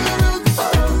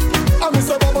 I miss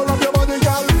a bubble of your body,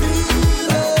 y'all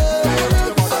feel it.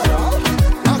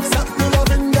 Accept the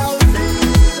loving, y'all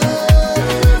feel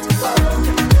it.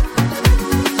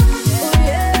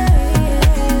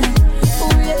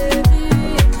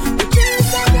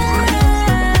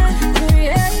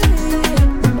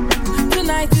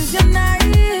 Tonight is your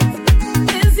night,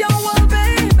 is your world,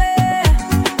 baby.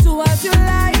 Do as you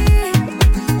like,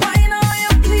 wine all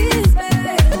you please,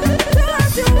 baby. Do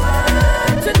as you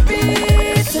want to be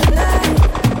tonight.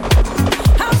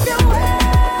 Have your way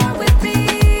with me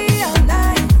all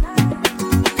night.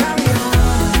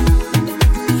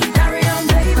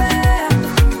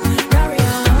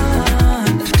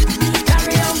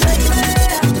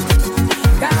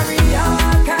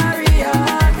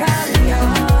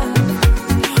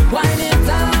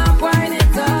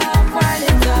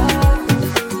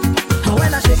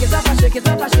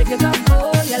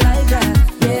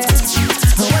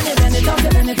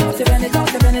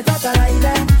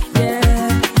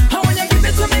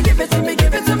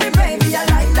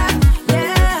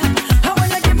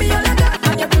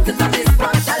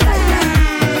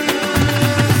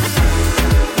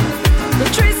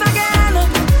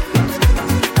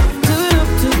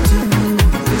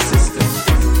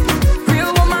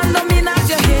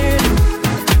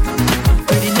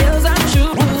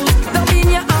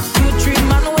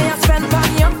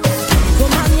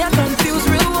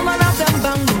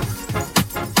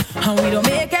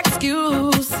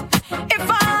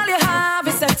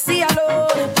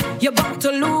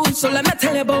 So let me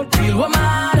tell you about real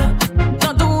woman.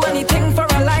 Not do anything for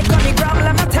a like on the gram.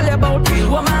 Let me tell you about real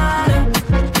woman.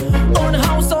 Own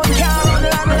house, own car, own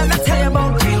land. Let me tell you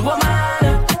about real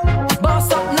woman.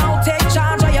 Boss up now, take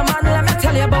charge of your man. Let me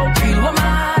tell you about real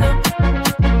woman.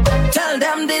 Tell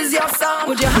them this your song.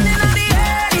 Would you hand in the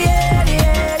air, yeah,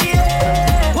 yeah,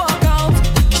 yeah. Walk out,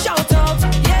 shout out,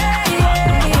 yeah,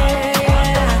 yeah, yeah,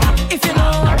 yeah. If you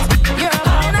know it, you're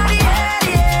hand in the air,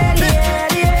 yeah,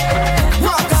 yeah, yeah.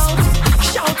 Walk out,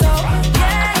 shout out,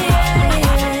 yeah, yeah,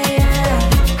 yeah,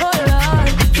 yeah. Oh Lord,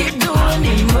 keep doing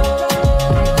the most.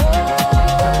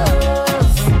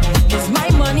 It's my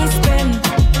money spent,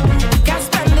 can't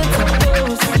spend it to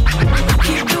boast.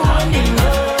 Keep doing the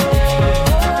most.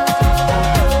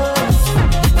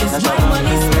 It's my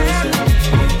money spent,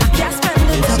 can't spend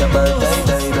it to boast.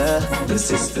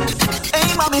 Hey,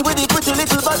 mommy, with the pretty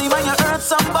little body, man, you hurt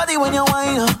somebody when you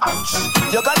whine.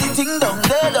 You got the thing down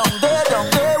there,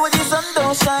 where the sun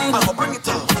don't shine. I'ma bring it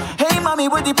up. Hey, mommy,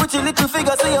 with the pretty little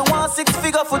figure, say you want 6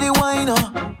 figure for the wine.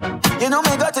 You know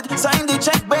me got it, sign the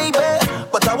check, baby,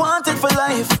 but I want it for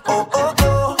life. Oh, oh,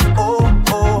 oh, oh,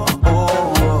 oh,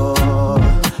 oh, oh.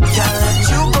 Can't let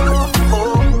you go. Oh,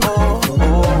 oh, oh,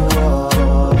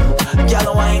 oh.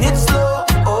 Girl, wine it slow.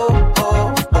 Oh,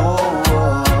 oh, oh,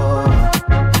 oh.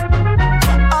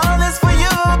 All this for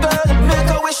you, girl. Make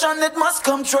a wish and it must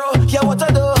come true. Yeah, what I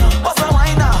do? Bust a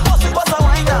wine now. Bust a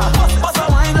wine now. Bust a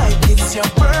wine like it's your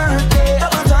birthday.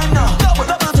 Double time now. Double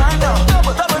time now.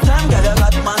 Double time, girl, you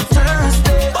got man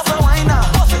Thursday. Bust a wine now.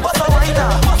 Bust a wine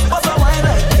now. Bust a wine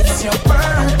like it's your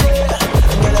birthday.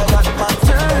 Girl, you got man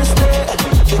Thursday.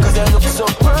 Because you look so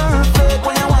perfect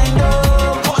when you wind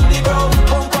up. On the ground,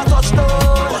 pump and touch down.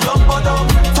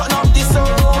 Turn up the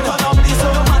sound.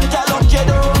 Man, girl, lock you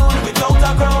down. Without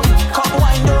a ground, come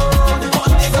wind down.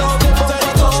 On the ground, pump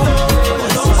and touch down.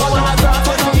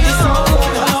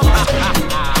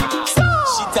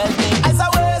 She tell me as a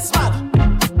waste man.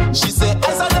 She say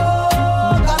as a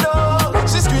dog, a dog.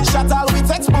 She screenshot all we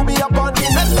text, put me up on the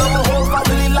net. Now the whole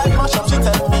family like mash up. She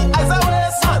tell me as a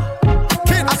waste man.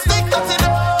 I stick to the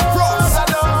dog, a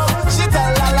dog. She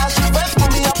tell Lala she best put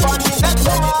me up on the net.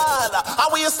 Come on, how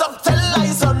will you stop tell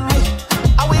lies on me?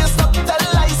 How will you stop tell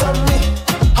lies on me?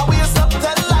 How will you stop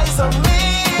tell lies on me?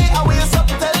 How will you stop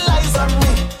tell lies on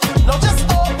me? Now just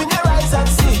open your eyes and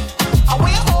see. How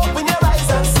will you open your eyes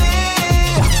and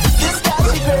see? This girl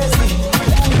she crazy,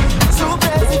 too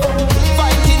crazy for me.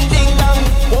 Fighting ding dong,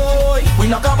 boy. We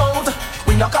knock a bottle,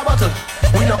 we knock a bottle,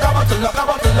 we knock a bottle, knock a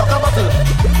bottle, knock a bottle.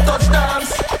 Touch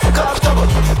dance, cause trouble.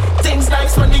 Things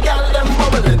nice when the girl them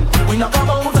bubbling. We knock a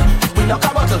bottle, we knock a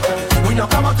bottle, we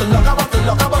knock a bottle, knock a bottle,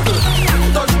 knock a bottle.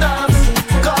 Touch dance,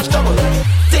 cause trouble.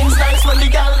 Things nice when the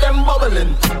girl them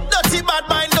bubbling. Dirty bad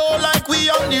mind don't like we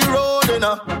on the road, you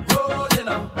know.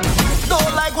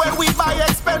 Don't like when we buy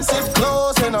expensive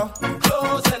clothes, you know.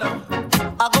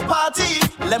 I go party,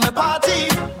 let me party.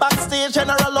 Backstage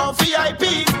general or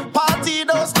VIP. Party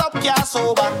don't stop, yeah,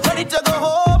 sober. Ready to go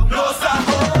home? No stop,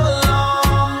 hold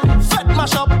on. Fed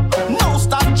mash up, no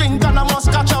stop, drink and I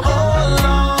must catch up. Hold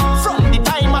on. From the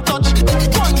time I touch, 1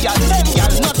 girl, 10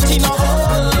 girl, nothing up.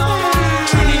 Hold on.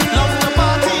 Trini love the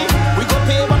party. We go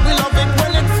pay but we love it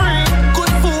when it's free.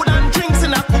 Good food and drinks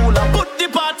in a cooler. Put the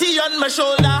party on my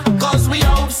shoulder. Cause we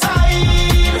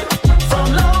outside from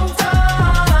long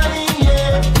time,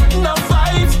 yeah. No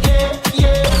vibes,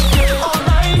 yeah. All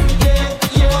night,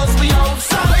 yeah. Cause we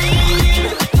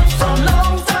outside from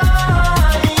long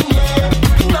time, yeah.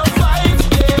 No vibes,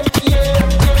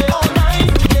 yeah. All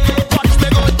night, yeah. Watch me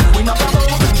go. We knock a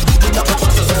bottle, we knock a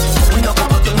bottle, we knock a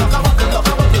bottle, knock a bottle, knock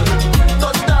a bottle.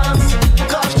 Touch dance,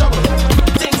 cause trouble.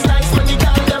 Things nice when the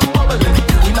girl them bubbling.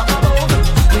 We knock a bottle,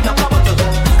 we knock a bottle,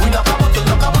 we knock a bottle,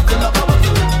 knock a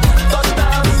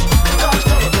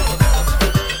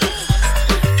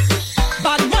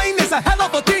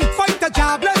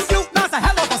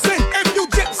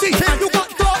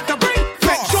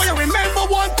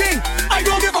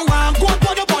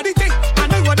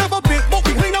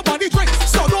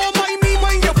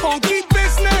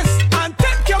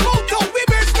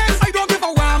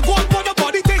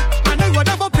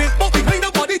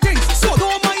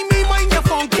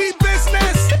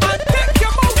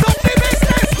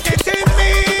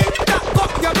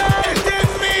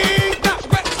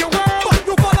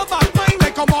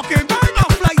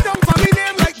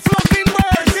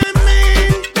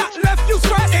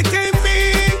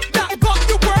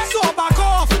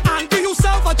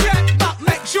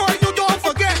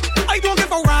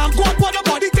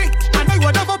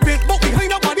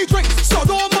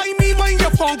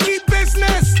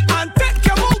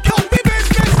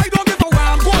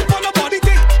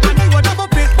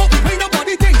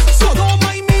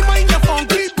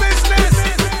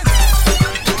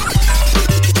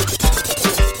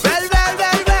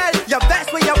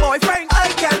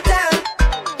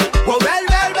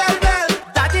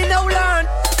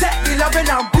loving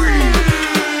and breathe.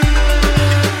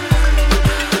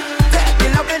 Take me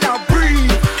loving and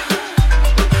breathe.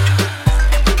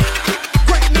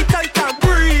 Break me tight and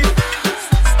breathe.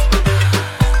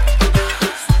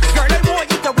 Girl, I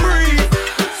want you to breathe.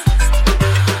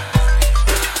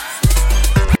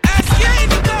 Ask her in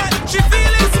the cut, she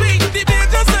feeling sweet. The beat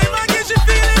just like Maggie, she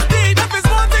feeling deep. If it's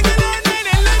one thing you learn, then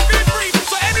let me free.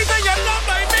 So anything you love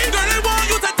by me, girl, I want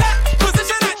you to take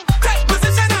position and bang,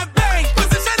 position and bang,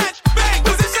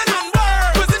 position and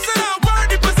word,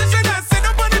 the position and sit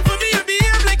up on it for me and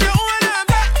behave like you own them.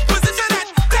 Position and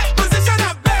bang, position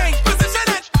and word, position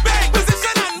and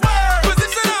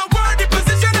the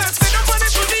position and sit up on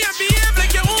it for me and behave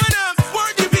like you own them.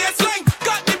 Word the baseline,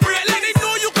 got the break, let it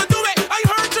know you can do it. I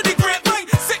heard to the grapevine,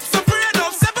 6 afraid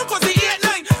of 7 cause the 8,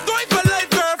 9. Going for life,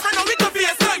 girlfriend, now we can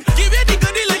FaceTime. Give you the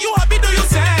goodie like you happy, do you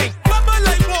sing? Bubble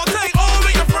like water, all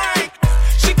when you're frank.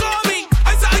 She call me,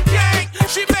 I said I can't.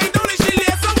 She bang down and she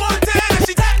lays some water and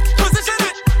she take position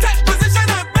and bang, position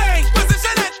and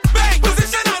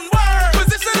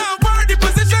word, the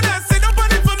position and sit up on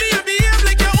it for me and behave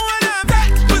like you own them.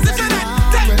 Position and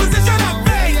bang, position and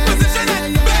word,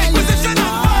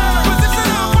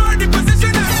 the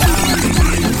position and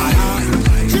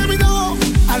Hear me now,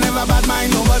 I never bad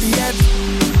mind nobody yet.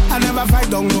 I never fight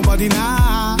down nobody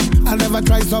now. I never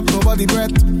try stop nobody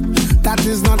breath. That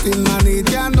is not in my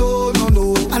nature, no.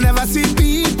 I never see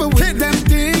people with them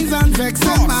things and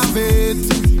vexing my faith,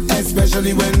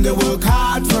 especially when they work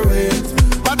hard for it.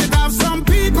 But it have some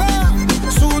people,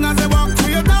 soon as they walk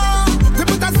through your door, they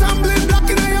put a stumbling block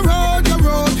in your road.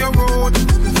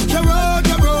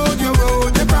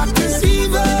 They practice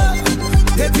evil,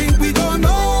 they think we don't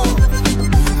know.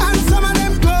 And some of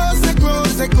them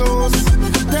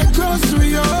they're close to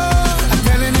you. I'm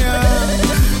telling you,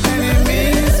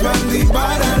 enemies from the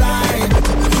borderline.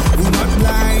 We're not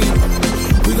blind,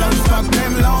 we don't fuck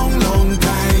them long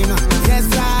time. Yes,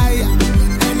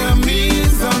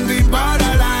 enemies on the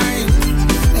borderline.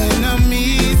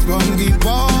 Enemies from the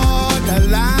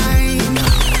borderline.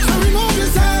 So remove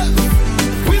yourself,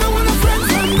 we don't want to friend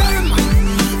from them.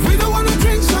 We don't want to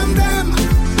drink from them.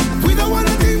 We don't want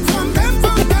to drink from them.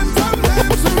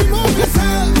 So remove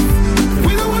yourself.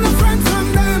 We don't want to friend from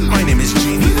them. My name is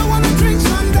Genie. We don't want to drink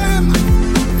from them.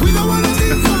 We don't want to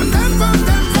drink from them.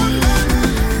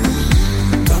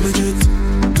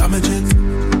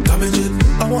 Damage it.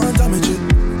 I want to damage it.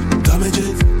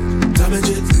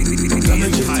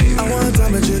 I want to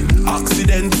damage it.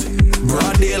 Accident.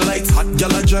 Broad daylight, hot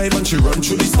gal a drive and she run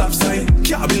through the stop sign.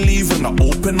 Can't believe when I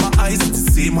open my eyes, it's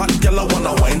the same hot gal I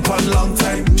wanna wine for a long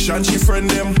time. Shan she friend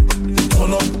them,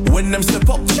 turn up when them step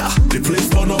up, yeah, the place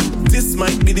burn up. This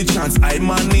might be the chance I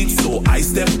man need, so I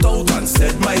stepped out and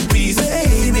said my piece.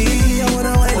 Baby, I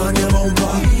wanna wine on your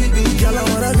bumper. Girl, I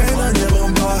wanna grind on your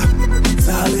bumper.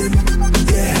 Darling,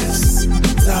 yes,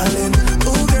 darling.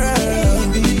 Oh girl,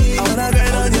 I wanna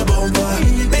grind on your bumper.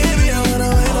 Baby, I wanna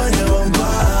wine on your bumper.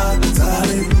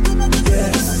 Darling,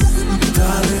 yes,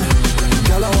 darling.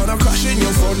 Girl, I wanna crash in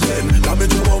your front end,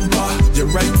 damage your bumper. You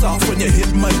right off when you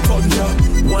hit my plunger.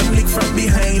 One lick from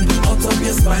behind, out of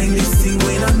your spine. This thing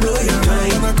when I know you're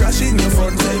mine. I wanna crash in your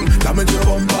front end, damage your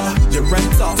bumper. You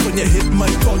right off when you hit my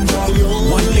plunger.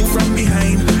 One lick from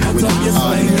behind, out of your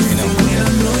spine. This thing when I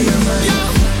know you're mine.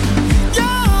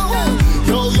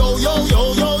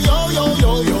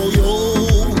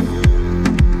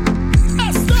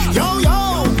 Yo,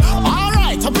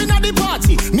 alright, up in the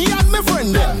party, me and my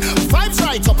friend them. Vibes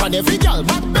right up on every girl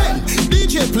back then.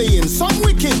 DJ playing some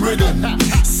wicked rhythm.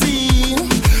 Scene,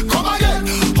 come again.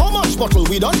 How much bottle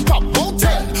we done pop? About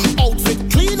 10.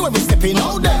 Outfit clean when we stepping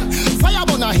out them. Fire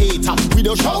burn a hater, we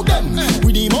don't show them.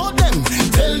 We demote them,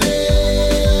 tell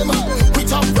them. We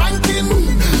top ranking,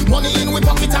 money in we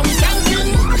pocket and we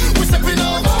skanking. We stepping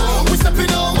out, we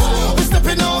stepping out, we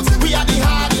stepping out. We are the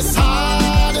hardest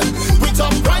hard. We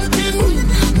top ranking,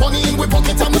 money in we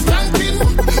pocket and we skanking.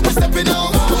 We stepping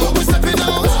out, we stepping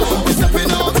out, we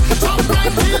stepping out. Top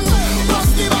ranking,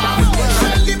 bust the bar,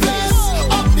 shell the place,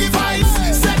 up the vibes,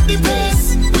 set the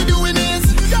pace. We doing it,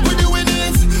 we doing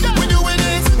it, we doing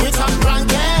it. We top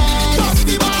ranking, bust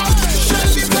the bar, shell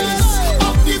the place,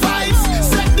 up the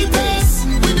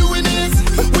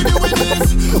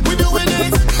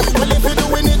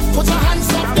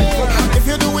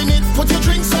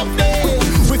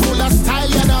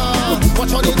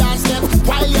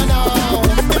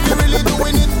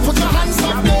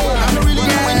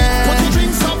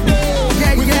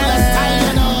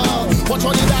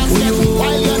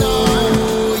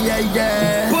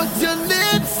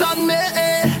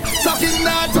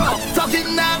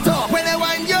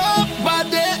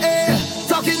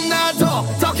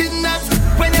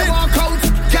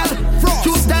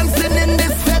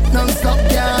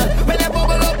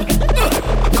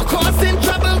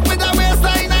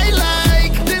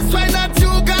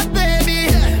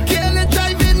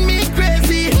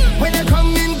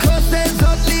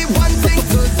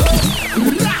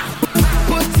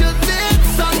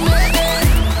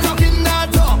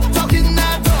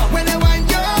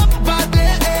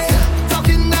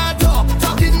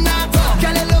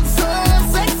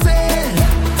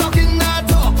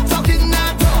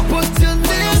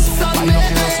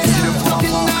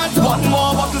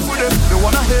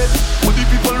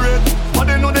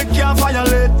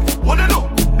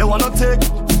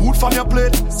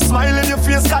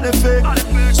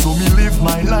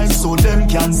so them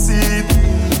can see it.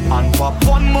 And pop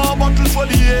one more bottle for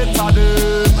the hater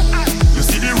them. You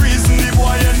see the reason the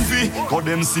boy envy, cause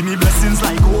them see me blessings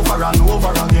like over and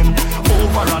over again,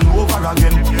 over and over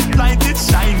again. Light it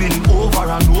shining over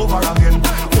and over again,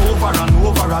 over and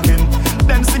over again.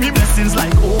 Them see me blessings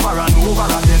like over and over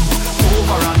again,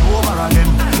 over and over again.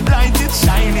 Light it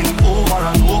shining over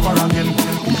and over again.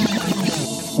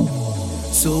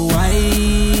 So why,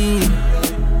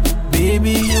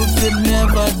 baby, you could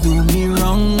never do me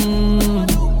wrong.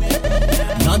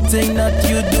 Nothing that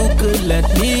you do could let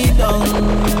me down.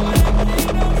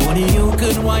 Only you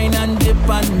could whine and dip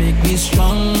and make me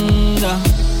stronger.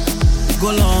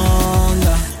 Go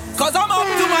longer. Cause I'm up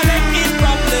to my neck in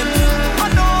problems.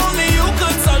 And only you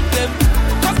could solve them.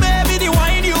 Cause baby, the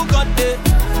wine you got there,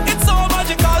 it's so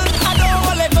magical. I don't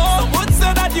wanna let go. Some would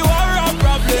say that you are a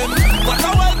problem, but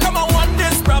I welcome I want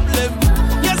this problem.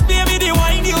 Yes, baby, the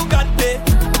wine you got there,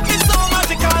 it's so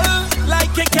magical.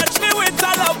 Like you catch me with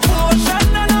a love potion.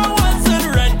 I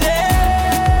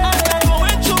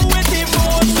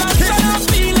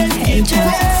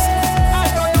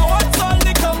don't know what's all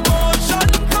the commotion,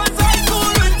 cause I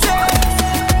cool with it.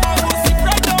 I will sit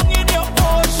right down in your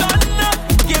ocean.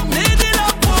 Give me the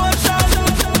love potion.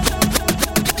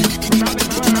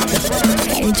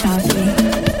 Hey, Charlie.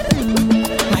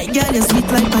 My girl, you're sweet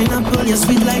like pineapple, you're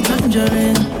sweet like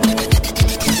tangerine.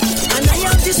 And I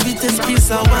have the sweetest piece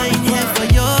of wine here for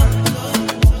you.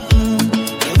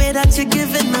 The way that you're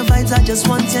giving the vibes, I just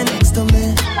want you next to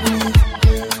me.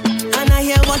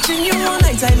 Watching you all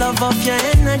night, I love off your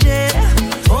energy.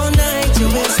 All night, your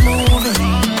waist moving.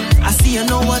 I see you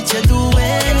know what you're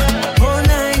doing. All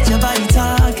night, your body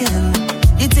talking.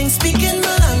 You think speaking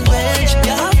my language.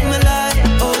 You have me like,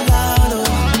 oh Lord, oh.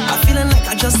 I'm feeling like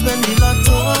I just went the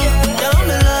lotto. You have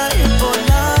me like, oh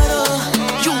Lord, oh.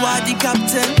 You are the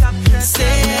captain.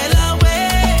 Sail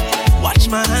away. Watch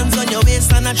my hands on your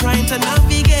waist and I'm trying to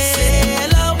navigate.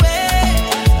 Sail away.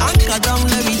 Anchor down,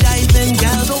 let me dive in,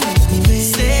 girl, don't make me wait.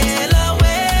 Sail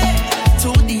away to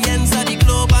the ends of the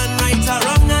globe and right or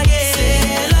wrong again.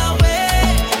 Sail away,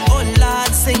 oh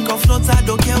Lord, sink or float, I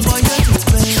don't care what you do.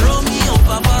 Throw me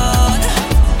overboard,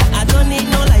 I don't need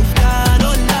no lifeguard,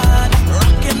 oh Lord.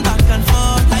 Rocking back and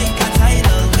forth like a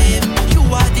tidal wave. You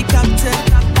are the captain,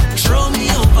 throw me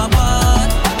overboard.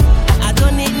 I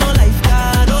don't need no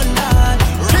lifeguard, oh Lord.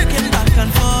 Rocking back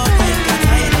and forth like a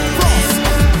tidal wave.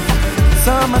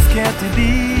 Some are scared to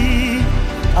be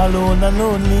alone and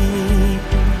lonely,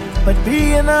 but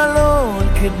being alone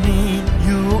could mean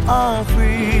you are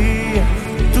free.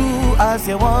 Do as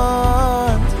you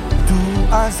want, do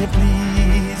as you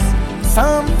please.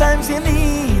 Sometimes you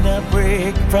need a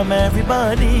break from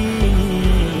everybody.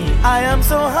 I am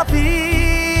so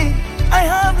happy, I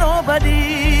have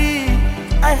nobody.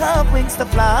 I have wings to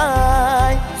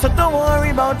fly, so don't worry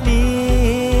about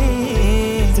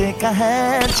me. Take a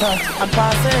headshot and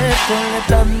pass it till it's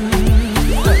done.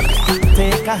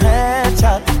 Take a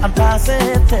headshot and pass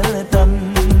it till it's done.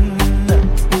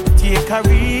 Take a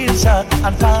real shot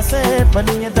and pass it when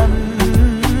you're done.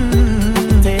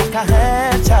 Take a headshot